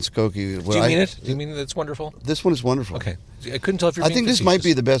Beef in Skokie. Do you mean it? Do you mean that's wonderful? This one is wonderful. Okay. I couldn't tell if you're I being think this might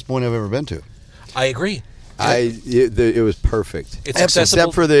be facetious. the best Buena I've ever been to. I agree. It was perfect. It's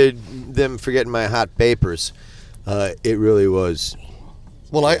accessible. Except for them forgetting my hot papers. It really was.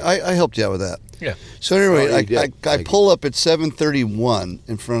 Well, I helped you out with that. Yeah. So anyway, Oh, you did. I pull up at 7:31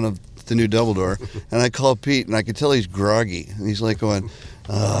 in front of the new double door, and I call Pete, and I could tell he's groggy, and he's like going,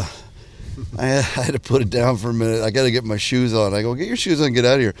 I had to put it down for a minute. I got to get my shoes on. I go, get your shoes on and get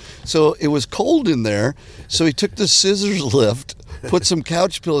out of here. So it was cold in there, so he took the scissors lift, put some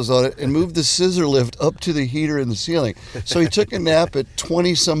couch pillows on it, and moved the scissor lift up to the heater in the ceiling. So he took a nap at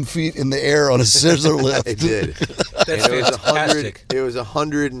 20-some feet in the air on a scissor lift. I did. That's fantastic. It was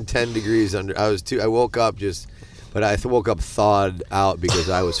 110 degrees under. I woke up but I woke up thawed out because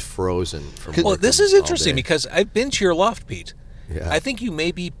I was frozen. Well, this is interesting because I've been to your loft, Pete. Yeah. I think you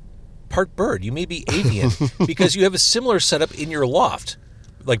may be part bird. You may be avian because you have a similar setup in your loft,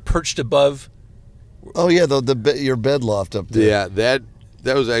 like perched above. Oh yeah, your bed loft up there. Yeah,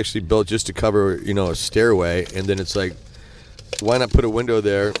 that was actually built just to cover a stairway, and then it's like, why not put a window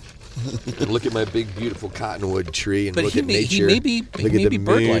there? And look at my big, beautiful cottonwood tree, and look at nature. He may be look at the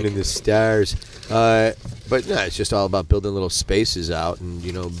bird-like. moon and the stars. But no, it's just all about building little spaces out, and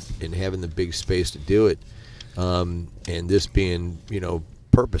and having the big space to do it. And this being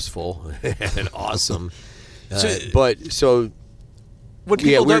purposeful and awesome. What we're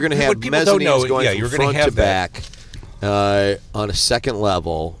people going to have mezzanines going you're from gonna front have to back on a second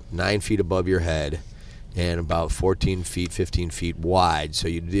level, 9 feet above your head, and about 14 feet, 15 feet wide. So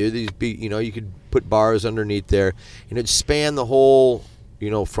you do these big, you could put bars underneath there, and it'd span the whole,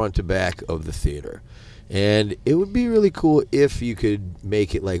 front to back of the theater. And it would be really cool if you could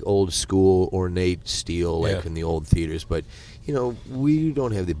make it like old school, ornate steel, like in the old theaters. But, we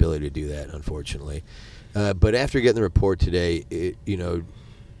don't have the ability to do that, unfortunately. But after getting the report today,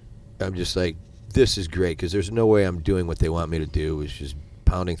 I'm just like, this is great, because there's no way I'm doing what they want me to do, which is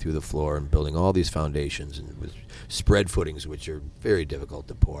pounding through the floor and building all these foundations and with spread footings, which are very difficult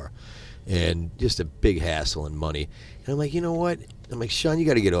to pour, and just a big hassle and money. And I'm like, you know what? I'm like, Sean, you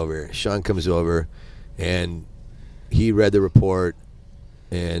got to get over here. Sean comes over, and he read the report,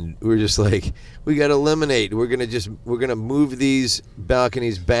 and we're just like, we got to eliminate. We're gonna move these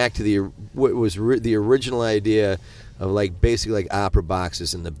balconies back to what was the original idea of basically like opera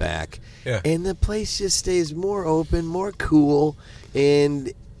boxes in the back. Yeah. And the place just stays more open, more cool,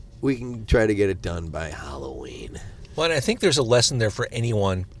 and we can try to get it done by Halloween. Well, and I think there's a lesson there for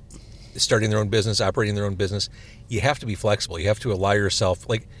anyone starting their own business, operating their own business, you have to be flexible. You have to allow yourself,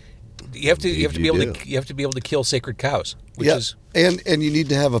 like, you have to be able to kill sacred cows, which Yeah, is and you need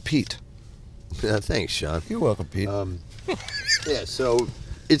to have a Pete. Thanks, Sean. You're welcome, Pete. Yeah, so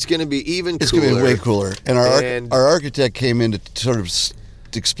it's going to be even It's cooler. going to be way cooler. And And- our architect came in to sort of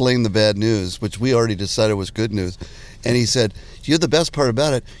explain the bad news, which we already decided was good news. And he said, "You're the best part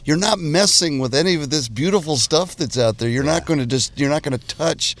about it. You're not messing with any of this beautiful stuff that's out there. You're not going to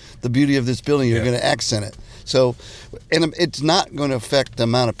touch the beauty of this building. You're Yeah. going to accent it. So, and it's not going to affect the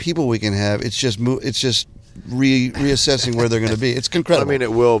amount of people we can have. It's just reassessing where they're going to be. It's incredible. I mean,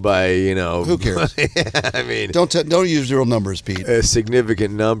 it will by, Who cares? I mean, Don't use real numbers, Pete. a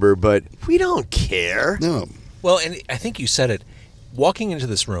significant number, but we don't care. No. well, and I think you said it. Walking into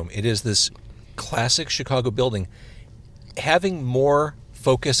this room, it is this classic Chicago building. Having more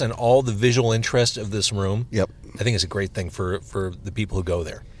focus on all the visual interest of this room, Yep. I think is a great thing for the people who go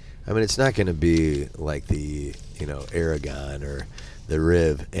there. I mean, it's not going to be like the, Aragon or the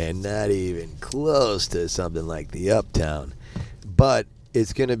Riv, and not even close to something like the Uptown. But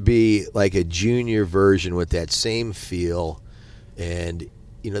it's going to be like a junior version with that same feel. And,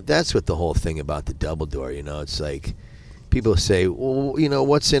 that's what the whole thing about the Double Door, it's like people say, well,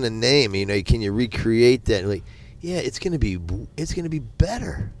 what's in a name? Can you recreate that? Like, yeah, it's going to be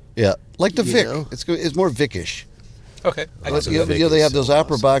better. Yeah. Like the You Vic. know? It's more Vic-ish. Okay, I Well, guess the Vic They is have those so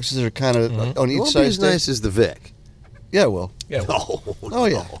opera awesome. boxes that are kind of on It each won't side. be as nice as the Vic. Yeah, well, yeah. Oh,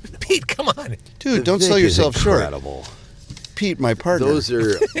 yeah. Pete, come on. Dude, The don't Vic sell is yourself short. incredible. Pete, my partner. Those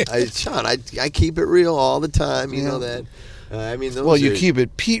are, Sean. I keep it real all the time. You Yeah. know that. I mean, those well, you are- keep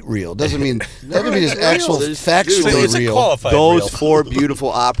it Pete real. Doesn't mean it's real. actual There's- factually dude, It's a real. qualified those reel. 4 beautiful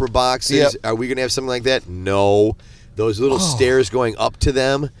opera boxes. Yep. Are we gonna have something like that? No. Those little stairs going up to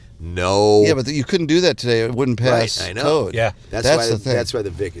them. No. Yeah, but you couldn't do that today. It wouldn't pass Right, I know. code. Yeah. that's that's why the thing. That's why the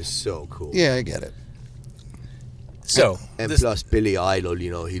Vic is so cool. Yeah, I get it. So, And this- plus Billy Idol,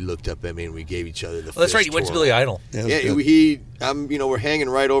 he looked up at me and we gave each other the. well, that's right. fist You went to twirl. Billy Idol. Yeah, it was Yeah, good. we're hanging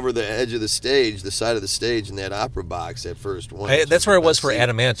right over the edge of the stage, the side of the stage, in that opera box, that first one. That's where I was for Best seat.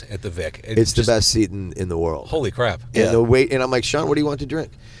 Adamant at the Vic. It's the best seat in the world. Holy crap! Yeah. And the wait, and I'm like, Sean, what do you want to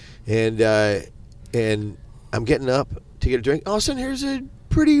drink? And I'm getting up to get a drink. All of a sudden, here's a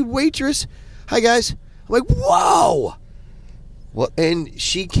pretty waitress. Hi guys. I'm like, whoa. What? And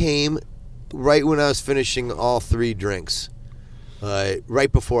she came right when I was finishing all 3 drinks.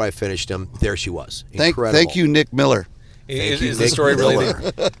 Right before I finished them, there she was. Incredible. Thank you, Nick Miller. Is you, the Nick story really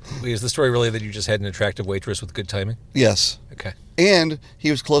Miller. is the story really that you just had an attractive waitress with good timing? Yes. Okay. And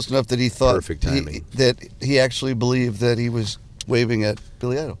he was close enough that he thought Perfect timing. that he actually believed that he was waving at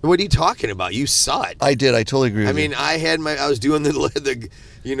Billy Idol. What are you talking about? You saw it. I did. I totally agree with I mean, you. I was doing the the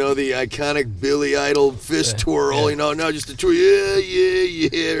iconic Billy Idol fist twirl, no, just a twirl,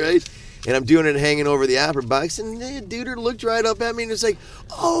 yeah, right? And I'm doing it hanging over the opera box, and the dude looked right up at me and it's like,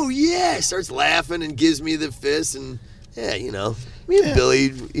 oh, yeah, starts laughing and gives me the fist, and yeah, me and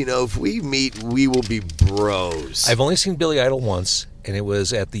Billy, if we meet, we will be bros. I've only seen Billy Idol once, and it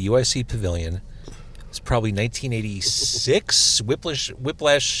was at the UIC Pavilion. It's probably 1986.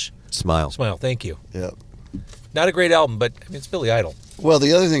 Whiplash Smile. Smile. Thank you. Yeah. Not a great album, but I mean, it's Billy Idol. Well,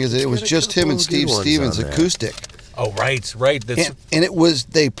 the other thing is that it was got a just him couple and of Steve good ones Stevens on there. acoustic. Oh, right. That's And it was,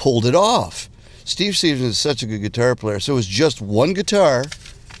 they pulled it off. Steve Stevens is such a good guitar player. So it was just one guitar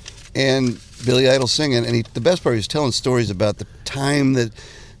and Billy Idol singing. And the best part, he was telling stories about the time that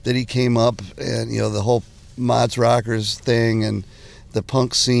he came up and, the whole Mods Rockers thing and the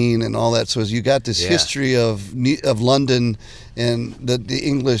punk scene and all that. So as you got this Yeah. history of London and the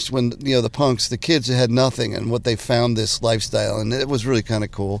English, when, the punks, the kids had nothing and what they found this lifestyle. And it was really kind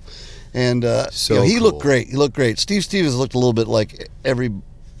of cool. And So he looked cool. great. He looked great. Steve Stevens looked a little bit like every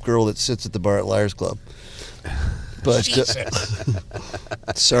girl that sits at the bar at Liars Club. But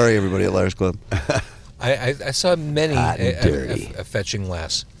sorry, everybody at Liars Club. I saw many Hot and dirty. a fetching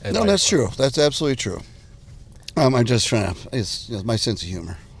lass. at No, Liars that's Club. true. That's absolutely true. I'm just trying to. It's my sense of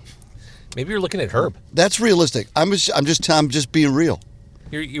humor. Maybe you're looking at Herb. That's realistic. I'm just being real.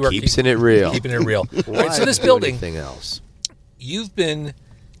 You are Keeping it real. Keeping it real. All Why right, so this do building, anything else? you've been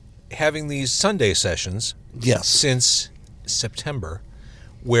having these Sunday sessions Yes. since September,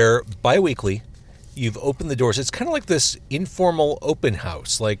 where biweekly you've opened the doors. It's kind of like this informal open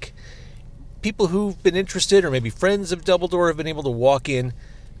house. Like people who've been interested, or maybe friends of Double Door, have been able to walk in,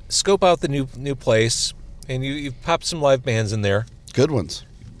 scope out the new place, and you've popped some live bands in there, Good ones.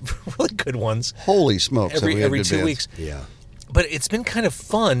 really good ones, Holy smokes! have we had every good 2 bands. weeks. Yeah. But it's been kind of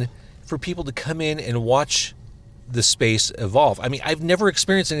fun for people to come in and watch the space evolve. I mean, I've never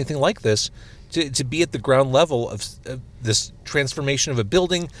experienced anything like this. To be at the ground level of this transformation of a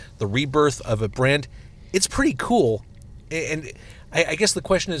building, the rebirth of a brand, it's pretty cool. And I guess the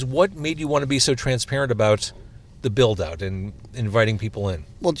question is, what made you want to be so transparent about the build-out and inviting people in?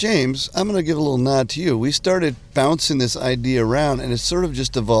 Well, James, I'm going to give a little nod to you. We started bouncing this idea around, and it sort of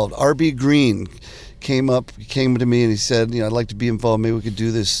just evolved. R.B. Green came to me, and he said, I'd like to be involved. Maybe we could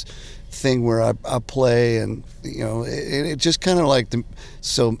do this thing where I play, and it just kind of like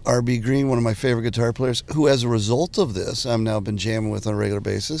so R.B. Green, one of my favorite guitar players, who as a result of this I've now been jamming with on a regular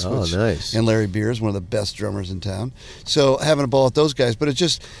basis. Oh, nice. And Larry Beers, one of the best drummers in town. So having a ball with those guys, but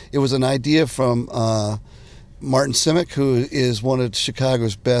it was an idea from Martin Simic, who is one of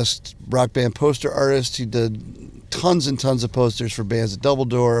Chicago's best rock band poster artists. He did tons and tons of posters for bands at Double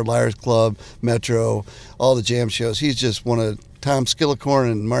Door, Liars Club, Metro, all the jam shows. He's just one of Tom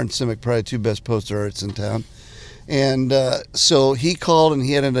Skillicorn and Martin Simic, probably two best poster artists in town. And so he called and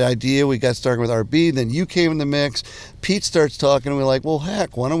he had an idea. We got started with RB. Then you came in the mix. Pete starts talking, and we're like, well,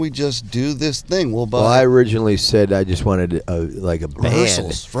 heck, why don't we just do this thing? Well, I originally said I just wanted a band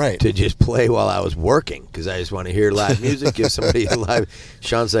rehearsals, right, to just play while I was working, because I just want to hear live music, give somebody a live.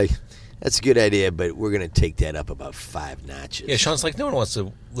 Sean's like, that's a good idea, but we're going to take that up about 5 notches. Yeah, Sean's like, no one wants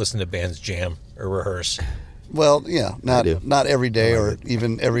to listen to bands jam or rehearse. Well, yeah, not every day or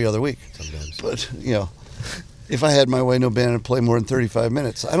even every other week. Sometimes. But, if I had my way, no band would play more than 35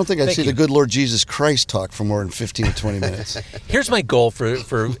 minutes. I don't think I'd see the good Lord Jesus Christ talk for more than 15 to 20 minutes. Here's my goal for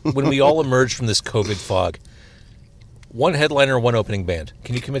when we all emerge from this COVID fog. 1 headliner, 1 opening band.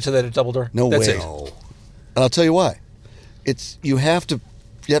 Can you commit to that at Double Door? No That's way. It. And I'll tell you why. You have to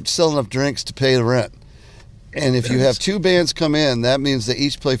sell enough drinks to pay the rent. And if you have 2 bands come in, that means they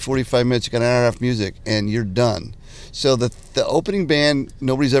each play 45 minutes, you got an hour and a half music, and you're done. So the opening band,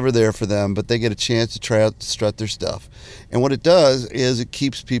 nobody's ever there for them, but they get a chance to try out, to strut their stuff. And what it does is it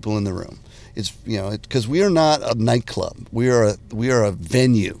keeps people in the room. It's because we are not a nightclub. We are a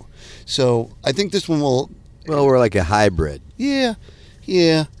venue. So I think this one will. Well, we're like a hybrid. Yeah.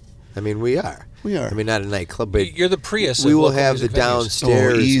 I mean, we are. We are. I mean, not a nightclub, but you're the Prius. We of will local have the music venues.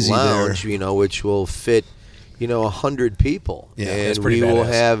 downstairs lounge, there. which will fit, 100 people. Yeah, and that's pretty we will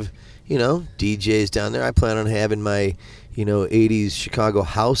badass. have, DJs down there. I plan on having my, 80s Chicago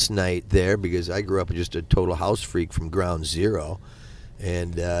house night there, because I grew up just a total house freak from ground zero.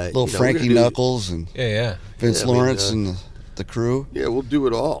 And Little Frankie Knuckles and Yeah. Vince Lawrence and the crew. Yeah, we'll do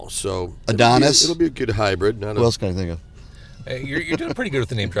it all. So Adonis. It'll be a good hybrid. Who else can I think of? You're doing pretty good with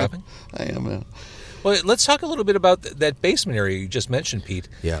the name dropping. I am. Well, let's talk a little bit about that basement area you just mentioned, Pete.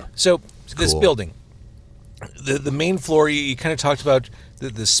 Yeah. So this Cool. building, the main floor, you kind of talked about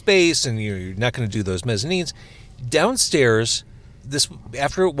the space, and you're not going to do those mezzanines. Downstairs,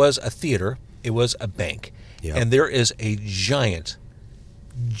 after it was a theater, it was a bank. Yeah. And there is a giant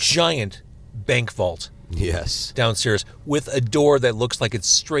bank vault Yes. downstairs with a door that looks like it's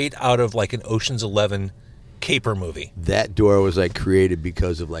straight out of like an Ocean's 11 caper movie. That door was created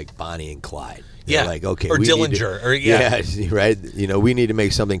because of Bonnie and Clyde. They're Yeah. like, okay, Or we need to- Dillinger, or yeah. right. We need to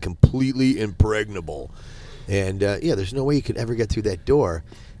make something completely impregnable, and there's no way you could ever get through that door.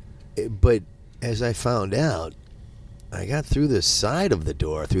 But as I found out, I got through the side of the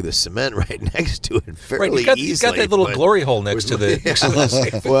door, through the cement right next to it fairly Right, you easily. got that little but glory hole next to the. Next to the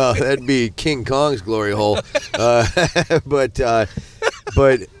safe. well, that'd be King Kong's glory hole, but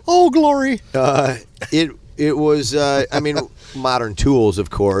Oh, glory! it was modern tools, of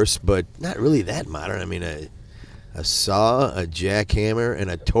course, but not really that modern. I mean, a saw, a jackhammer,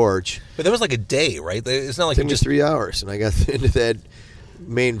 and a torch. But that was like a day, right? It's not like It you took me just 3 hours, and I got into that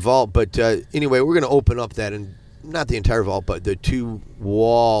main vault. But anyway, we're going to open up that, and not the entire vault, but the 2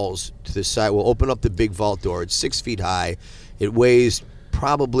 walls to the side. We'll open up the big vault door. It's 6 feet high. It weighs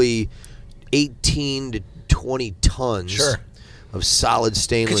probably 18 to 20 tons. Sure. Of solid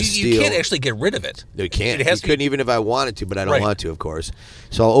stainless because steel. you can't actually get rid of it. You can't. It has You couldn't even if I wanted to, but I don't Right. want to, of course.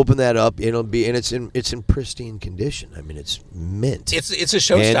 So I'll open that up. It'll be, and it's in pristine condition. I mean, it's mint. It's a and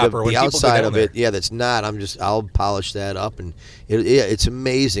showstopper when the people outside go down of there. it, that's not. I'll polish that up, and it's an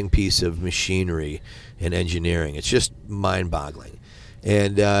amazing piece of machinery and engineering. It's just mind-boggling,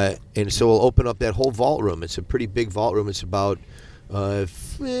 and so we'll open up that whole vault room. It's a pretty big vault room. It's about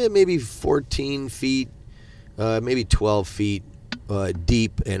maybe 14 feet, maybe 12 feet.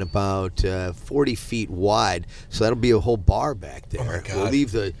 Deep and about 40 feet wide, so that'll be a whole bar back there. Oh my God. We'll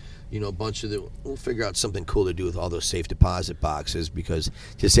leave the, bunch of the. We'll figure out something cool to do with all those safe deposit boxes, because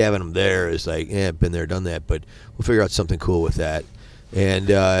just having them there is like, been there, done that. But we'll figure out something cool with that, and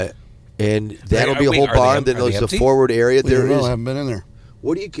that'll be a whole bar. And then are they there's the empty? forward area. We don't There know. is. I haven't been in there.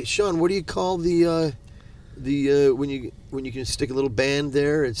 What do you, Sean? What do you call the The when you can stick a little band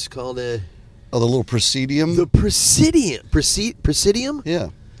there, it's called a Oh, the little Presidium. the Presidium. Presidium? Yeah.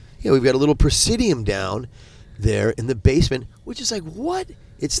 Yeah, we've got a little Presidium down there in the basement, which is like what?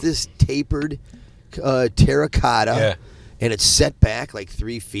 It's this tapered terracotta. Yeah. And it's set back like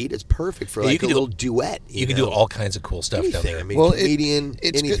 3 feet. It's perfect for Yeah, you like a can do- little duet. You can do all kinds of cool stuff down anything. there. I mean, Well, comedian,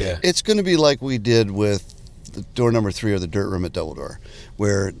 anything. It's going to be like we did with the door number 3 or the Dirt Room at Double Door,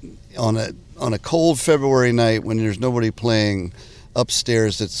 where on a cold February night when there's nobody playing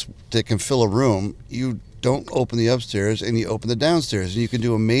upstairs that can fill a room, you don't open the upstairs and you open the downstairs, and you can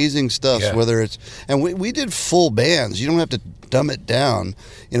do amazing stuff. Yeah. Whether it's and we did full bands. You don't have to dumb it down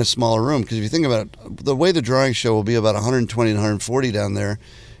in a smaller room, because if you think about it, the way the drawing show will be about 120 and 140 down there,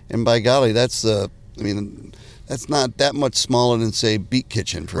 and by golly, that's not that much smaller than, say, Beat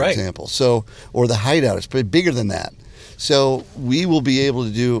Kitchen, for Right. example. So, or the Hideout is pretty bigger than that. So we will be able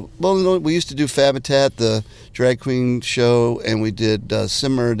to do. Well, you know, we used to do Fabitat, the drag queen show, and we did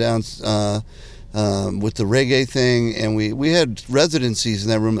Simmer down with the reggae thing, and we had residencies in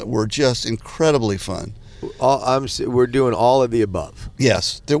that room that were just incredibly fun. We're doing all of the above.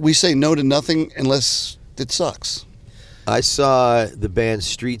 Yes, we say no to nothing unless it sucks. I saw the band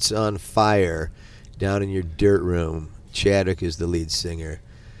Streets on Fire down in your Dirt Room. Chadwick is the lead singer,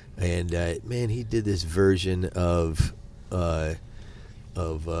 and man, he did this version of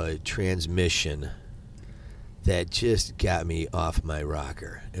Transmission that just got me off my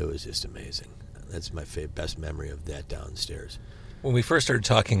rocker. It was just amazing. That's my best memory of that downstairs. When we first started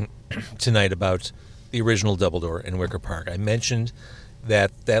talking tonight about the original Double Door in Wicker Park, I mentioned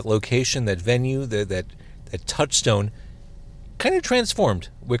that location, that venue, that touchstone kind of transformed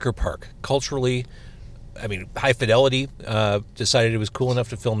Wicker Park culturally. I mean, High Fidelity decided it was cool enough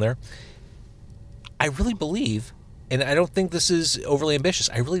to film there. I really believe, and I don't think this is overly ambitious,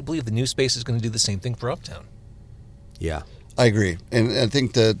 I really believe the new space is going to do the same thing for Uptown. Yeah. I agree, and I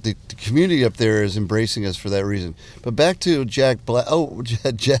think the community up there is embracing us for that reason. But back to Jack Black. Oh,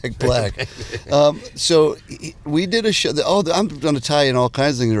 Jack Black. We did a show. I'm going to tie in all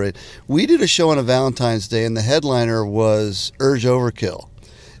kinds of things. Right? We did a show on a Valentine's Day, and the headliner was Urge Overkill,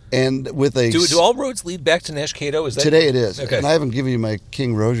 and with a Do all roads lead back to Nash Cato? Is that today it is. Okay. And I haven't given you my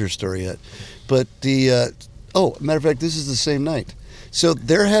King Rozier story yet, but matter of fact, this is the same night. So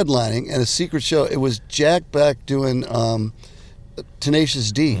they're headlining and a secret show. It was Jack Black doing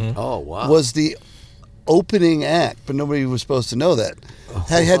Tenacious D. Mm-hmm. Oh, wow. Was the opening act, but nobody was supposed to know that.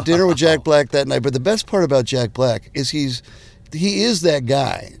 I had dinner with Jack Black that night, but the best part about Jack Black is he is that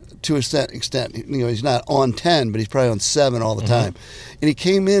guy to a certain extent. You know, he's not on 10, but he's probably on 7 all the time. And he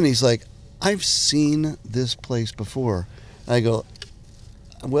came in, he's like, I've seen this place before. I go,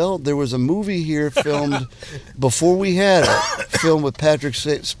 well, there was a movie here filmed before we had it, filmed with Patrick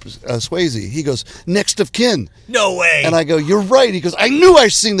Swayze. He goes, Next of Kin. No way. And I go, you're right. He goes, I knew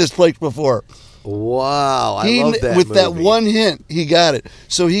I've seen this place before. Wow. I love that with that movie. one hint, he got it.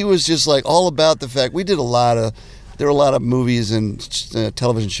 So he was just like all about the fact. We did there were a lot of movies and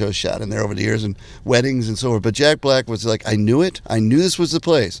television shows shot in there over the years, and weddings and so forth. But Jack Black was like, I knew it. I knew this was the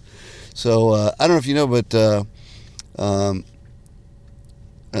place. So I don't know if you know, but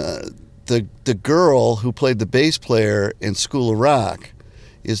the girl who played the bass player in School of Rock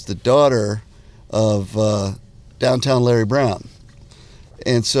is the daughter of Downtown Larry Brown.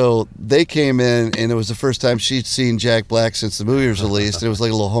 And so they came in, and it was the first time she'd seen Jack Black since the movie was released, and it was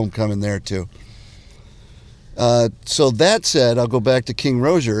like a little homecoming there, too. So that said, I'll go back to King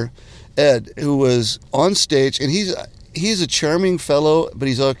Rozier, Ed, who was on stage, and he's a charming fellow, but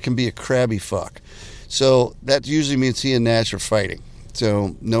can be a crabby fuck. So that usually means he and Nash are fighting.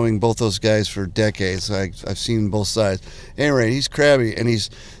 So knowing both those guys for decades, I've seen both sides. Anyway, he's crabby, and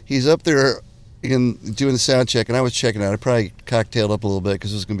he's up there doing the sound check, and I was checking out. I probably cocktailed up a little bit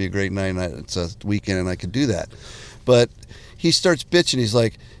because it was going to be a great night, and it's a weekend, and I could do that. But he starts bitching. He's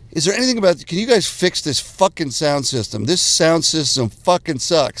like, is there anything can you guys fix this fucking sound system? This sound system fucking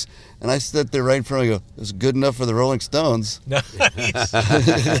sucks. And I stood there right in front of him. I go, it was good enough for the Rolling Stones. Nice.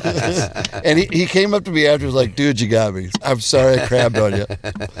 And he came up to me after, was like, dude, you got me. I'm sorry I crabbed on you.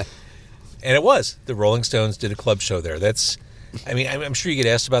 And it was. The Rolling Stones did a club show there. I'm sure you get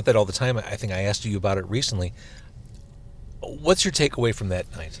asked about that all the time. I think I asked you about it recently. What's your takeaway from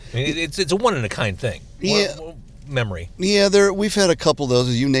that night? I mean, it's a one-in-a-kind thing. Yeah. Memory. Yeah, we've had a couple of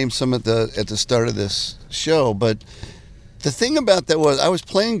those. You named some at the start of this show, but the thing about that was I was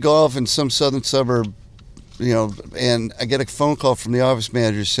playing golf in some southern suburb, and I get a phone call from the office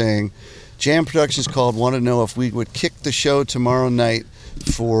manager saying, Jam Productions called, wanted to know if we would kick the show tomorrow night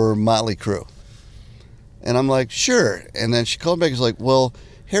for Motley Crue. And I'm like, sure. And then she called back and was like, well,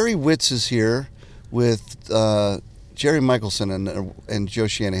 Harry Witz is here. with Jerry Michelson and Joe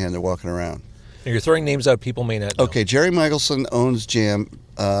Shanahan. They're walking around. Now, you're throwing names out people may not know. Okay, Jerry Michelson owns Jam.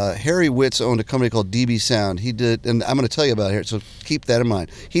 Harry Witz owned a company called DB Sound. He did, and I'm going to tell you about it here, so keep that in mind.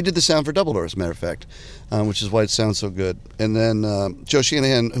 He did the sound for Double Door, as a matter of fact, which is why it sounds so good. And then Joe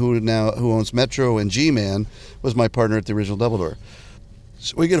Shanahan, who owns Metro and G-Man, was my partner at the original Double Door.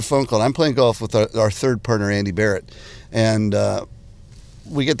 So we get a phone call. I'm playing golf with our third partner, Andy Barrett, and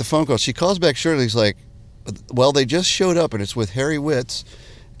we get the phone call. She calls back shortly. He's like, well, they just showed up, and it's with Harry Witz,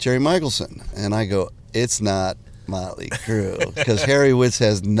 Jerry Michelson. And I go, it's not Motley Crue, because Harry Witz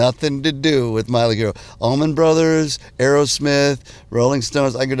has nothing to do with Motley Crue. Allman Brothers, Aerosmith, Rolling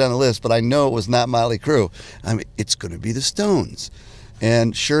Stones, I go down the list, but I know it was not Motley Crue. I mean, it's going to be the Stones.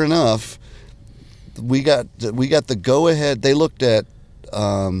 And sure enough, we got the go-ahead. They looked at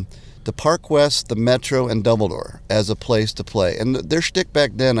the Park West, the Metro, and Double Door as a place to play. And their shtick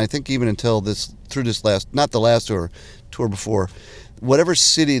back then, I think even until not the last tour before, whatever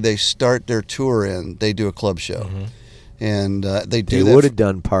city they start their tour in, they do a club show. Mm-hmm. And they would have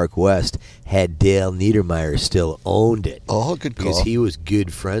done Park West had Dale Niedermeyer still owned it. Oh, good call. Because he was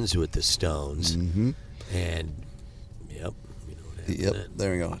good friends with the Stones. Mm-hmm. And, yep.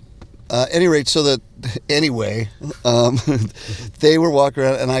 There we go. Any rate, they were walking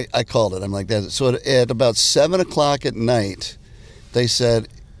around, and I called it. I'm like, that. So at about 7 o'clock at night, they said,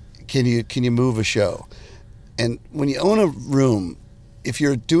 "Can you move a show?" And when you own a room, if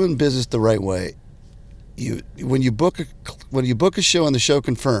you're doing business the right way, when you book a show and the show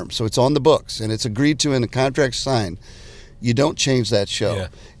confirmed, so it's on the books and it's agreed to and the contract signed, you don't change that show. Yeah.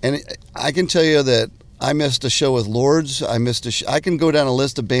 And I can tell you that I missed a show with Lords. I can go down a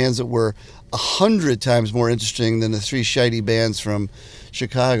list of bands that were 100 times more interesting than the three shitey bands from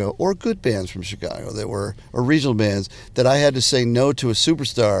Chicago, or good bands from Chicago or regional bands that I had to say no to a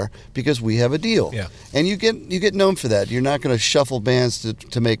superstar because we have a deal. Yeah. And you get known for that. You're not going to shuffle bands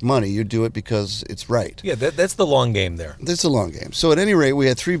to make money. You do it because it's right. Yeah, that's the long game there. That's a long game. So at any rate, we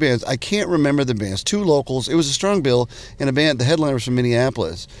had three bands. I can't remember the bands. Two locals. It was a strong bill, and a band. The headliner was from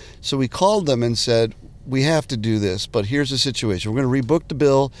Minneapolis. So we called them and said, we have to do this, but here's the situation. We're going to rebook the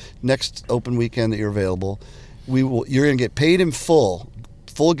bill next open weekend that you're available. You're going to get paid in full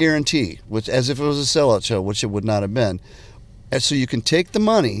guarantee, which as if it was a sellout show, which it would not have been. And so you can take the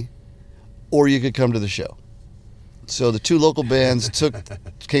money, or you could come to the show. So the two local bands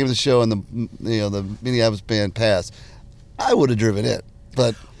came to the show, and the Minneapolis band passed. I would have driven it,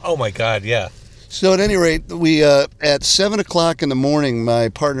 but oh my God, yeah. So at any rate, we at 7 o'clock in the morning, my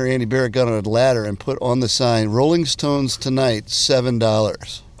partner Andy Barrett got on a ladder and put on the sign, "Rolling Stones tonight,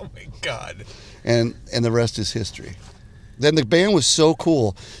 $7." Oh my God. And the rest is history. Then the band was so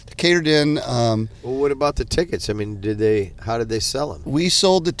cool. They catered in. Well, what about the tickets? I mean, how did they sell them? We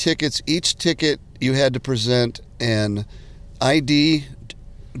sold the tickets. Each ticket you had to present an ID,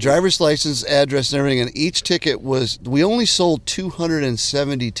 driver's license, address, and everything. And each ticket we only sold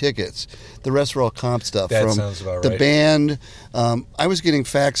 270 tickets. The rest were all comp stuff. That sounds about the right. band. I was getting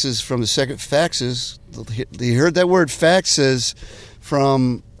faxes from faxes. You heard that word, faxes,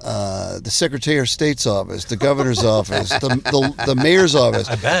 from the Secretary of State's office, the governor's office, the mayor's office.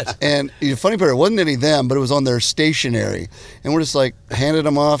 I bet. And the funny part, it wasn't any of them, but it was on their stationery. And we're just like handed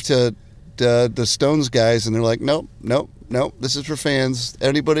them off to the Stones guys, and they're like, nope, this is for fans.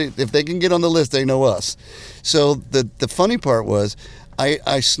 Anybody, if they can get on the list, they know us. So the funny part was,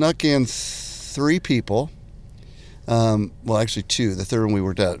 I snuck in three people. Well, actually two. The third one we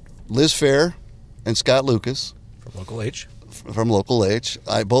worked out. Liz Phair and Scott Lucas. From Local H. From Local H.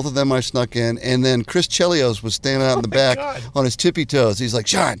 Both of them I snuck in. And then Chris Chelios was standing out in the back on his tippy toes. He's like,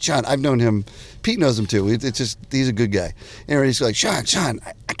 Sean, I've known him. Pete knows him too. It's just, he's a good guy. Anyway, he's like, Sean,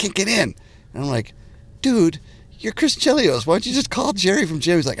 I can't get in. And I'm like, dude, you're Chris Chelios. Why don't you just call Jerry from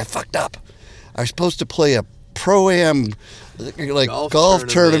Jim? He's like, I fucked up. I was supposed to play a Pro-Am golf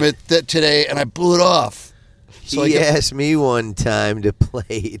tournament today, and I blew it off. So he asked me one time to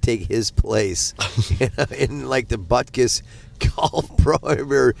take his place in like the Butkus Golf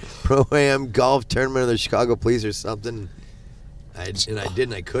Pro-Am golf tournament of the Chicago Police or something. I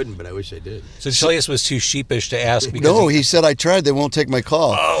didn't. I couldn't, but I wish I did. So Chelios was too sheepish to ask. Because no, he said I tried. They won't take my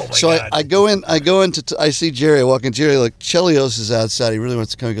call. Oh my so God. I go in. I see Jerry. I walk in. Jerry, like, Chelios is outside. He really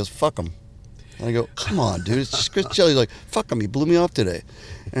wants to come. He goes, fuck him. And I go, come on, dude. It's just Chris Chelios. He's like, fuck him. He blew me off today.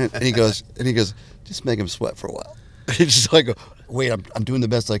 And he goes, just make him sweat for a while. He's just like, wait, I'm doing the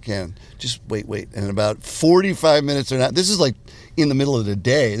best I can. Just wait. And about 45 minutes or not, this is like in the middle of the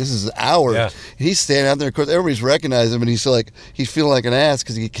day. This is hours. Yeah. And he's standing out there. Of course, everybody's recognizing him, and he's feeling like an ass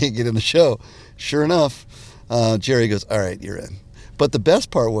because he can't get in the show. Sure enough, Jerry goes, all right, you're in. But the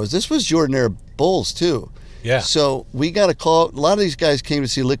best part was, this was Jordan-era Bulls too. Yeah. So we got a call. A lot of these guys came to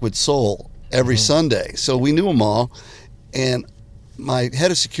see Liquid Soul every Sunday, so we knew them all. And my head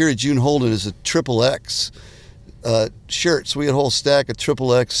of security, June Holden, is a XXX shirt. So we had a whole stack of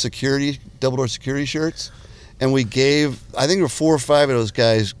XXX security, double door security shirts. And we gave, I think there were 4 or 5 of those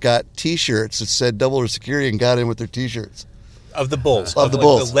guys got T-shirts that said double door security and got in with their T-shirts. Of the Bulls. Of the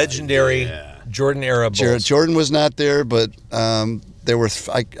Bulls. The legendary Jordan era Bulls. Jordan was not there, but there were,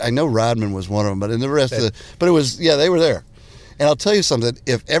 I know Rodman was one of them, but in the rest of the, but it was, they were there. And I'll tell you something,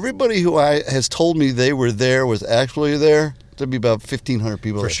 if everybody who has told me they were there was actually there, there'd be about 1,500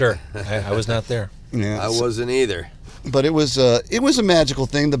 people For there. sure. I was not there. Yeah, I wasn't either. But it was a magical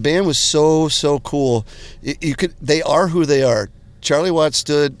thing. The band was so cool. They are who they are. Charlie Watts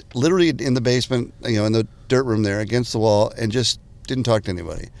stood literally in the basement, in the dirt room there against the wall, and just didn't talk to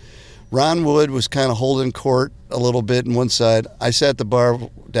anybody. Ron Wood was kind of holding court a little bit on one side. I sat at the bar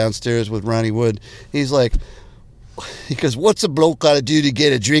downstairs with Ronnie Wood. He goes, "What's a bloke got to do to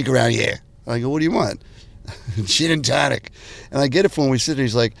get a drink around here?" I go, "What do you want?" "Gin and tonic." And I get it from when we sit there.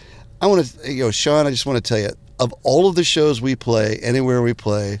 He's like, "I want to," Sean, I just want to tell you, of all of the shows we play, anywhere we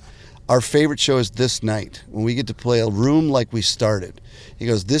play, our favorite show is this night when we get to play a room like we started. He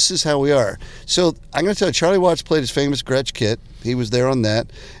goes, "This is how we are." So I'm going to tell you, Charlie Watts played his famous Gretsch kit. He was there on that.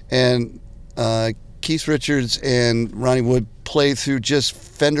 And Keith Richards and Ronnie Wood played through just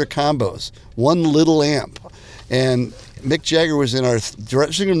Fender combos, one little amp. And Mick Jagger was in our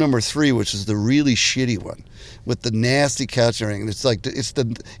dressing room number 3, which is the really shitty one, with the nasty couch and everything. It's like it's the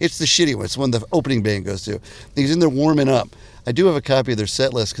shitty one. It's the one the opening band goes to. He's in there warming up. I do have a copy of their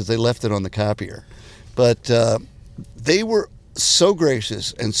set list because they left it on the copier. But they were so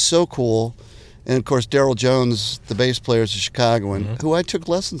gracious and so cool. And of course, Daryl Jones, the bass player, is a Chicagoan, who I took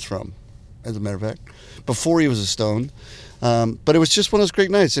lessons from, as a matter of fact, before he was a Stone. But it was just one of those great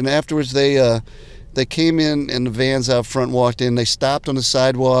nights. And afterwards, they came in the vans out front, walked in. They stopped on the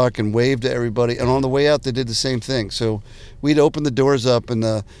sidewalk and waved to everybody. And on the way out, they did the same thing. So we'd open the doors up, and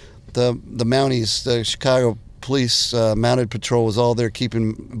the Mounties, the Chicago Police Mounted Patrol, was all there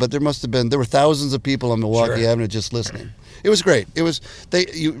keeping. But there were thousands of people on Milwaukee Avenue just listening. It was great. It was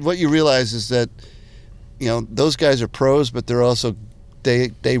what you realize is that those guys are pros, but they're also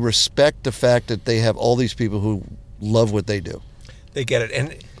they respect the fact that they have all these people who love what they do. They get it.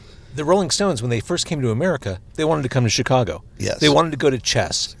 And the Rolling Stones, when they first came to America, they wanted to come to Chicago. Yes. They wanted to go to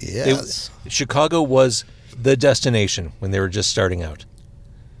Chess. Yes. Chicago was the destination when they were just starting out.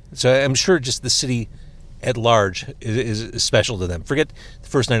 So I'm sure just the city at large is special to them. Forget the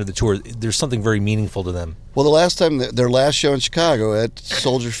first night of the tour. There's something very meaningful to them. Well, the last time, their last show in Chicago at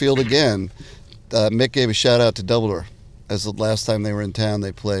Soldier Field again, Mick gave a shout out to Double Door. As the last time they were in town,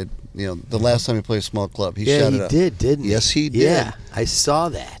 they played, the last time he played a small club. He shouted out. did, didn't he? Yes, he did. Yeah, I saw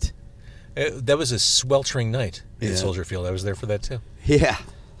that. That was a sweltering night Yeah. at Soldier Field. I was there for that too. Yeah.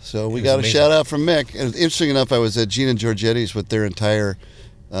 So we It was got a amazing. shout out from Mick. And interesting enough, I was at Gina Giorgetti's with their entire,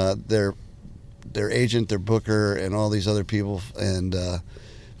 their agent, their booker, and all these other people, and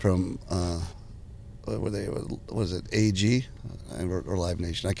from what were they? What was it, AG or Live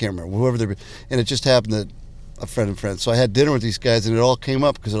Nation? I can't remember. Whoever they, and it just happened that a friend. So I had dinner with these guys, and it all came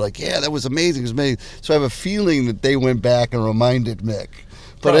up because they're like, "Yeah, that was amazing. It was amazing." So I have a feeling that they went back and reminded Mick.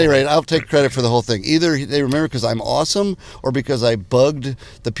 But at any rate, I'll take credit for the whole thing. Either they remember because I'm awesome, or because I bugged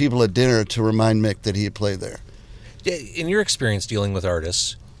the people at dinner to remind Mick that he had played there. In your experience dealing with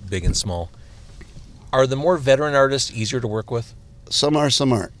artists, big and small, are the more veteran artists easier to work with? Some are,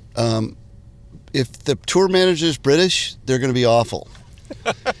 some aren't. If the tour manager is British, they're going to be awful.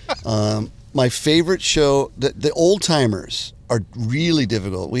 My favorite show, the old timers are really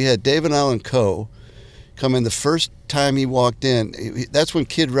difficult. We had David Allen Coe come in the first time he walked in. That's when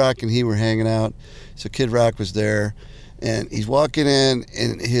Kid Rock and he were hanging out. So Kid Rock was there, and he's walking in,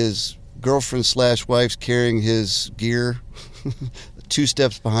 and his girlfriend / wife's carrying his gear 2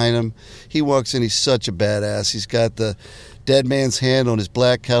 steps behind him. He walks in, he's such a badass. He's got the dead man's hand on his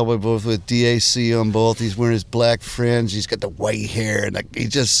black cowboy boots with DAC on both. He's wearing his black fringe. He's got the white hair, and he's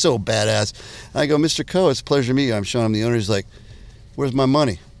just so badass. And I go, "Mr. Coe, it's a pleasure to meet you." I'm showing him the owner. He's like, "Where's my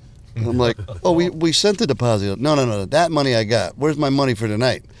money?" And I'm like, "Oh, we sent the deposit." No, that money I got. Where's my money for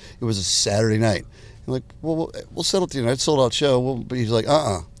tonight? It was a Saturday night. I'm like, "Well, we'll settle it tonight. Sold out show." But he's like,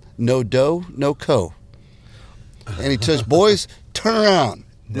 "No dough, no co." And he says, "Boys, turn around."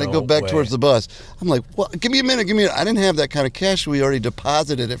 And they No go back way. towards the bus. I'm like, "Well, give me a minute. I didn't have that kind of cash. We already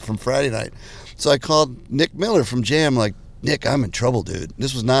deposited it from Friday night." So I called Nick Miller from Jam, like, "Nick, I'm in trouble, dude.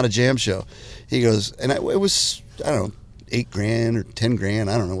 This was not a Jam show." He goes, and it was, I don't know, $8,000 or $10,000.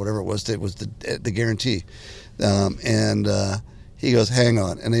 I don't know, whatever it was. It was the guarantee. He goes, hang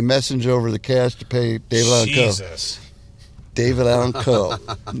on. And they message over the cash to pay David Allan Coe. Jesus. David Allan Coe.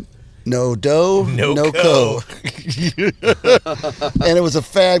 No dough, No no co. co. And it was a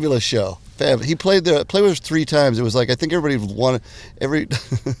fabulous show. He played with us 3 times. It was like, I think everybody wanted every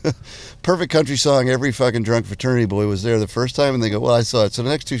Perfect Country Song, every fucking drunk fraternity boy was there the first time, and they go, well, I saw it. So the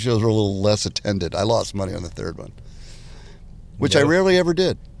next 2 shows were a little less attended. I lost money on the 3rd one, which I rarely ever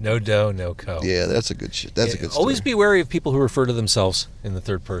did. No dough, no co. Yeah, that's a good shit. That's a good story. Always be wary of people who refer to themselves in the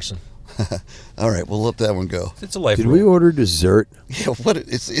third person. All right, we'll let that one go. It's a life Did rule. we order dessert? Yeah, what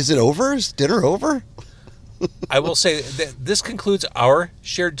is it over? Is dinner over? I will say that this concludes our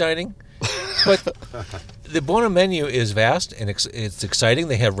shared dining, but the Buono menu is vast and it's exciting.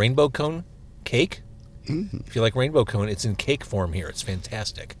 They have rainbow cone cake. Mm-hmm. If you like rainbow cone, it's in cake form here. It's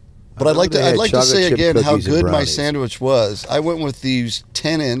fantastic. But I'd like They to had say chocolate chip again how cookies and good my brownies. sandwich was. I went with these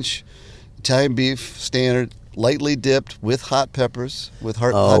 10-inch Italian beef standard, lightly dipped with hot peppers, with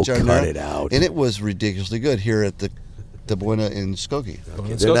hot giardiniera. cut it out. And it was ridiculously good here at the Buena in Skokie.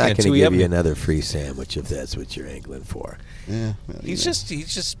 They're not going to give you another free sandwich if that's what you're angling for. Yeah, well, He's just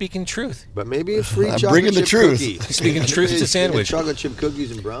speaking truth. But maybe a free I'm chocolate bringing the chip truth. cookie. Speaking truth to sandwich. Chocolate chip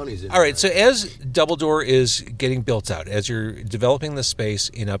cookies and brownies. In All right, there. so as Double Door is getting built out, as you're developing the space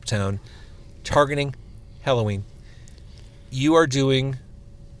in Uptown, targeting Halloween, you are doing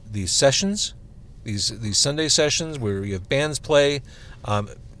these sessions, these Sunday sessions where you have bands play.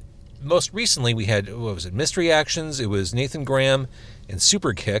 Most recently, we had, what was it, Mystery Actions. It was Nathan Graham and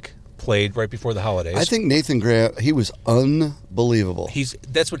Super Kick played right before the holidays. I think Nathan Graham, he was unbelievable.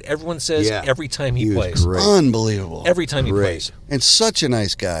 That's what everyone says Yeah. every time he He was plays. great. Unbelievable. Every time he Great. plays. And such a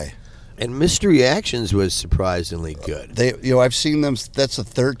nice guy. And Mystery Actions was surprisingly good. I've seen them. That's the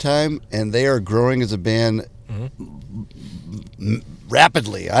 3rd time, and they are growing as a band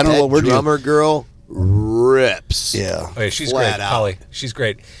rapidly. I don't know That what we're doing. drummer girl rips. Yeah. Oh, yeah, she's Flat great, out. Holly. She's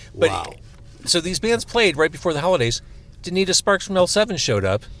great. But, Wow. So these bands played right before the holidays. Danita Sparks from L7 showed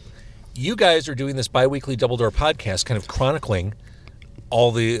up. You guys are doing this bi-weekly Double Door podcast, kind of chronicling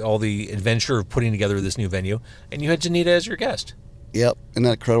all the adventure of putting together this new venue, and you had Danita as your guest. Yep. Isn't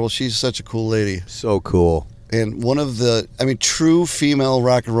that incredible? She's such a cool lady. So cool. And one of the, true female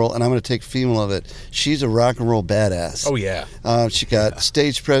rock and roll, and I'm going to take female of it. She's a rock and roll badass. Oh yeah, She got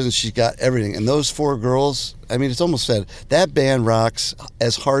stage presence. She's got everything. And those 4 girls, it's almost said, that band rocks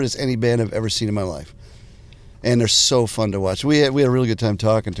as hard as any band I've ever seen in my life. And they're so fun to watch. We had a really good time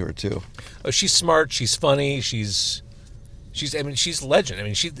talking to her, too. oh, she's smart. She's funny. She's she's a legend.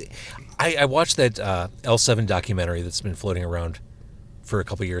 I watched that L7 documentary that's been floating around for a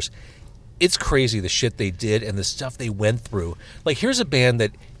couple years. It's crazy the shit they did and the stuff they went through. Like, here's a band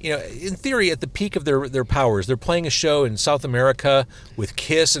that, in theory, at the peak of their powers, they're playing a show in South America with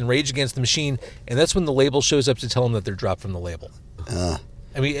Kiss and Rage Against the Machine, and that's when the label shows up to tell them that they're dropped from the label.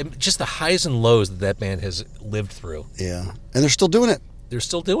 Just the highs and lows that band has lived through. Yeah. And they're still doing it. They're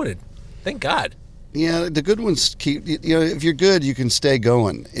still doing it. Thank God. Yeah, the good ones keep. If you're good, you can stay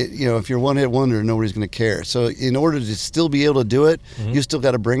going. If you're one hit wonder, nobody's going to care. So, in order to still be able to do it, you still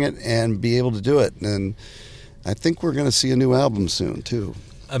got to bring it and be able to do it. And I think we're going to see a new album soon too.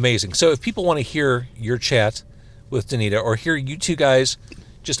 Amazing. So, if people want to hear your chat with Danita or hear you two guys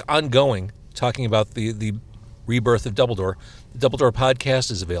just ongoing talking about the rebirth of Double Door, the Double Door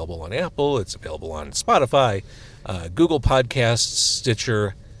podcast is available on Apple. It's available on Spotify, Google Podcasts,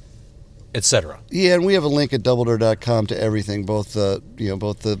 Stitcher, etc. Yeah, and we have a link at doubledoor.com to everything, both the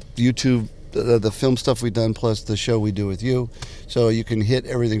YouTube, the film stuff we've done, plus the show we do with you. So you can hit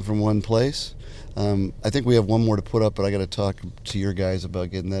everything from one place. I think we have one more to put up, but I got to talk to your guys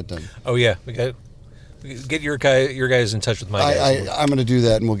about getting that done. Oh yeah, we get your guys in touch with my guys. I'm going to do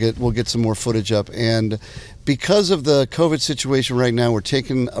that, and we'll get some more footage up. And because of the COVID situation right now, we're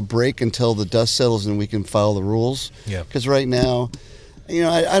taking a break until the dust settles and we can follow the rules. Yeah. Because right now,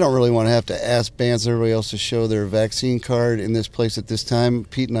 I don't really want to have to ask bands and everybody else to show their vaccine card in this place at this time.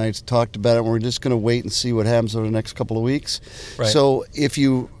 Pete and I talked about it, and we're just going to wait and see what happens over the next couple of weeks. Right. So if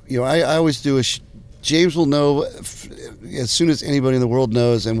I always do James will know as soon as anybody in the world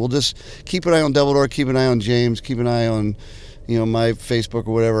knows, and we'll just keep an eye on Double Door, keep an eye on James, keep an eye on my Facebook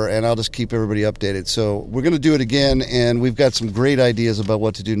or whatever, and I'll just keep everybody updated. So we're going to do it again, and we've got some great ideas about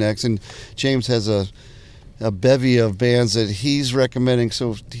what to do next. And James has a bevy of bands that he's recommending,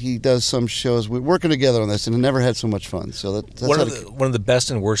 so he does some shows. We're working together on this, and it never had so much fun. So that's one of the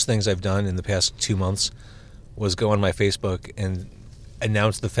best and worst things I've done in the past 2 months was go on my Facebook and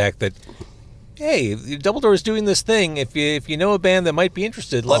announce the fact that, hey, Double Door is doing this thing. If you know a band that might be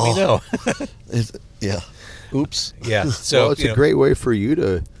interested, let me know. yeah. Oops. Yeah. So Well, it's a great way for you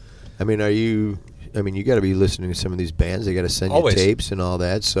to. Are you I mean, you got to be listening to some of these bands. They got to send Always. you tapes and all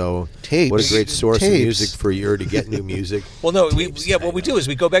that. So, Tapes. what a great source of Tapes. music for you to get new music. Well, no, Tapes, what we do is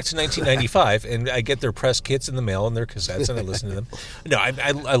we go back to 1995, and I get their press kits in the mail and their cassettes, and I listen to them. No,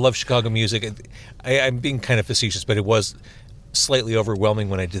 I love Chicago music. I'm being kind of facetious, but it was slightly overwhelming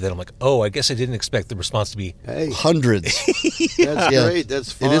when I did that. I'm like, oh, I guess I didn't expect the response to be. Hey, Hundreds. that's great.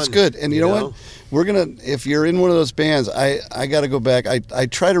 That's fun. It is good. And you know what? We're going to, if you're in one of those bands, I got to go back. I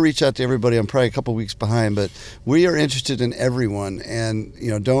try to reach out to everybody. I'm probably a couple weeks behind, but we are interested in everyone. And,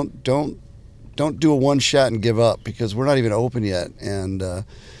 don't do a one shot and give up, because we're not even open yet. And,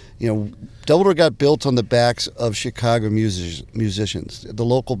 Double Door got built on the backs of Chicago musicians, the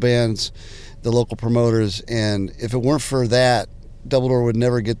local bands, the local promoters. And if it weren't for that, Double Door would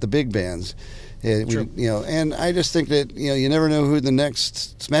never get the big bands. And I just think that you never know who the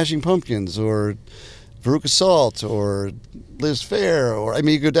next Smashing Pumpkins or Veruca Salt or Liz Phair, or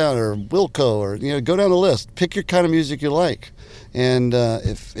you go down, or Wilco, or go down the list. Pick your kind of music you like, and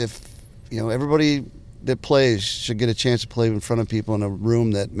if everybody that plays should get a chance to play in front of people in a room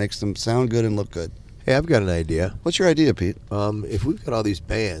that makes them sound good and look good. Hey, I've got an idea. What's your idea, Pete? If we've got all these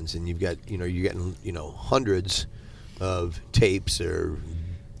bands and you've got you're getting hundreds of tapes, or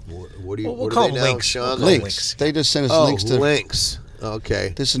what do you We'll what call are they them now, links. Sean? We'll call them Links. They just sent us Oh, links to. links.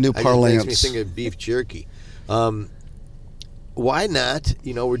 Okay. This is new It parlance. makes me think of beef jerky. Why not?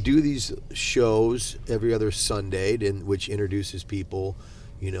 We do these shows every other Sunday, which introduces people,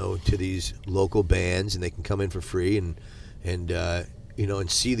 to these local bands, and they can come in for free and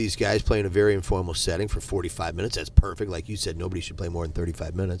see these guys play in a very informal setting for 45 minutes. That's perfect. Like you said, nobody should play more than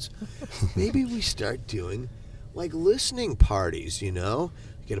 35 minutes. Maybe we start doing like listening parties,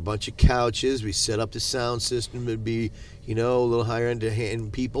 Get a bunch of couches. We set up the sound system. It'd be, a little higher end,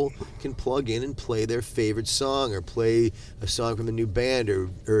 and people can plug in and play their favorite song, or play a song from the new band,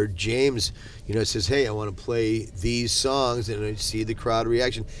 or James, says, hey, I want to play these songs, and I see the crowd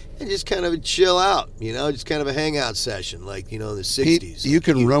reaction, and just kind of chill out, just kind of a hangout session, like, in the 60s. Pete, you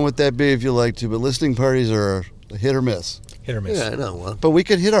can run with that bit if you like to, but listening parties are a hit or miss. Hit or miss. Yeah, I know. Well, But we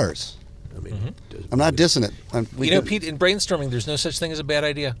could hit ours. I mean, I'm not dissing it. Pete, in brainstorming, there's no such thing as a bad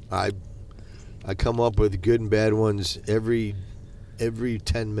idea. I come up with good and bad ones every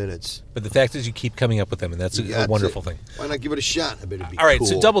 10 minutes. But the fact is, you keep coming up with them, and that's a wonderful thing. Why not give it a shot? I bet it'd be All right, cool.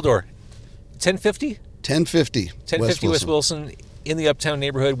 so Double Door, 1050? 1050. 1050 West Wilson, in the Uptown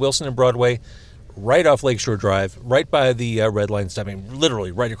neighborhood, Wilson and Broadway, right off Lakeshore Drive, right by the Red Line stop.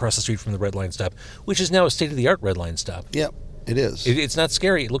 Literally right across the street from the Red Line stop, which is now a state-of-the-art Red Line stop. Yep, it is. It's not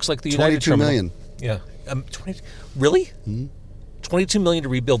scary. It looks like the United 22 Terminal. million. Yeah. 20, really? Mm-hmm. 22 million to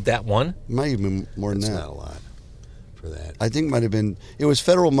rebuild that one? Might even be more than That's that. not a lot for that. I think it might have been. It was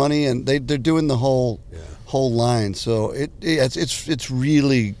federal money, and they're doing the whole line. So it's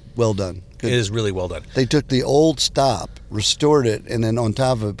really well done. Good. It is really well done. They took the old stop, restored it, and then on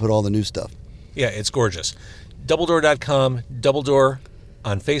top of it put all the new stuff. Yeah, it's gorgeous. Doubledoor.com, Double Door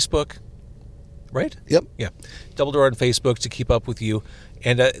on Facebook, right? Yep. Yeah. Double Door on Facebook to keep up with you.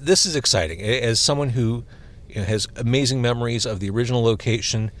 And this is exciting. As someone who has amazing memories of the original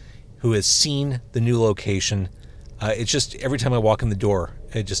location, who has seen the new location, it's just every time I walk in the door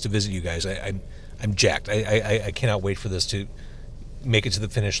just to visit you guys, I'm jacked. I cannot wait for this to make it to the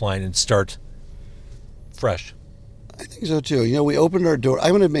finish line and start fresh. I think so too. We opened our door. I'm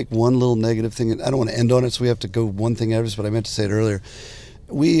going to make one little negative thing. I don't want to end on it, so we have to go one thing after this, but I meant to say it earlier.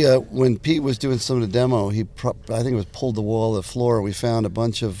 We, when Pete was doing some of the demo, I think it was pulled the wall of the floor. We found a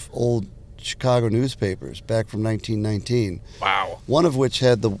bunch of old Chicago newspapers back from 1919. Wow. One of which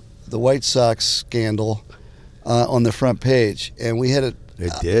had the White Sox scandal on the front page, and we had it.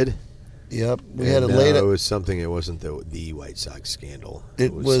 It did? Yep, we had it laid. It was something. It wasn't the White Sox scandal.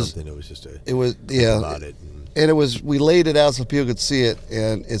 It was something. It was just a. It was about it. And it was. We laid it out so people could see it,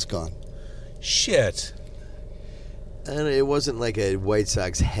 and it's gone. Shit. And it wasn't like a White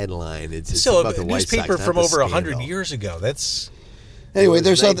Sox headline. It's Still about a the White Sox, newspaper not from the over 100 scandal. years ago. That's Anyway, It was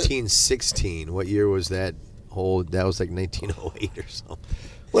there's other. 1916. What year was that? That was like 1908 or something.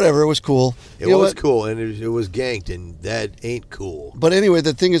 Whatever. It was cool. It You know was what? cool, and it was ganked, and that ain't cool. But anyway,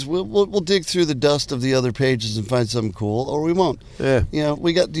 the thing is, we'll dig through the dust of the other pages and find something cool, or we won't. Yeah.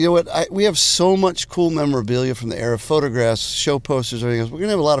 We got. You know what? We have so much cool memorabilia from the era, photographs, show posters, everything else. We're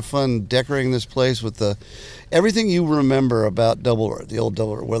gonna have a lot of fun decorating this place with everything you remember about Double Door, the old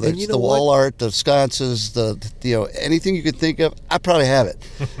Double Door, whether And it's you the know wall what? art, the sconces, anything you could think of. I probably have it.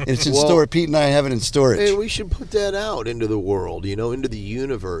 And it's in Well, storage. Pete and I have it in storage. Hey, we should put that out into the world, into the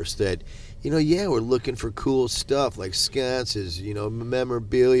universe. That, we're looking for cool stuff like sconces,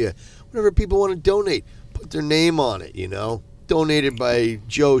 memorabilia, whatever people want to donate. Put their name on it, donated by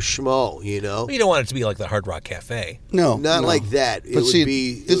Joe Schmo. You know, You don't want it to be like the Hard Rock Cafe. No, not no. like that. It But would see,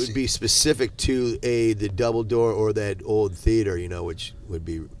 be this- it would be specific to the Double Door or that old theater. You know, which would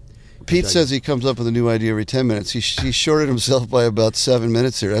be. Pete says he comes up with a new idea every 10 minutes. He shorted himself by about 7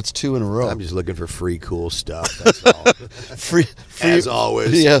 minutes here. That's 2 in a row. I'm just looking for free, cool stuff. That's all. free, As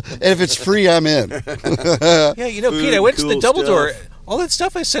always. Yeah, and if it's free, I'm in. Yeah, Pete, I went to the cool Double Door. stuff. All that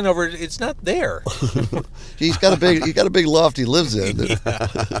stuff I sent over, it's not there. He's got a big loft he lives in.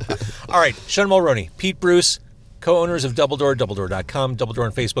 All right, Sean Mulroney, Pete Bruce, co-owners of Double Door, DoubleDoor.com, Double Door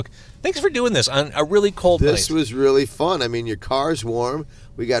on Facebook. Thanks for doing this on a really cold This night. was really fun. I mean, your car's warm.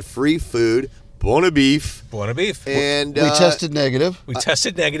 We got free food, bon beef, Buona beef. and We tested negative. We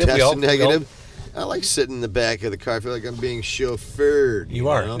tested negative. tested negative. I like sitting in the back of the car. I feel like I'm being chauffeured. You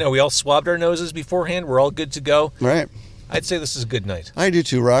are. know? No, we all swabbed our noses beforehand. We're all good to go. Right. I'd say this is a good night. I do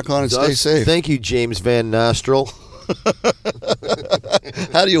too. Rock on and stay Thus, safe. Thank you, James Van Nostril.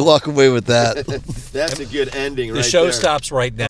 How do you walk away with that? That's a good ending The right show there. stops right now.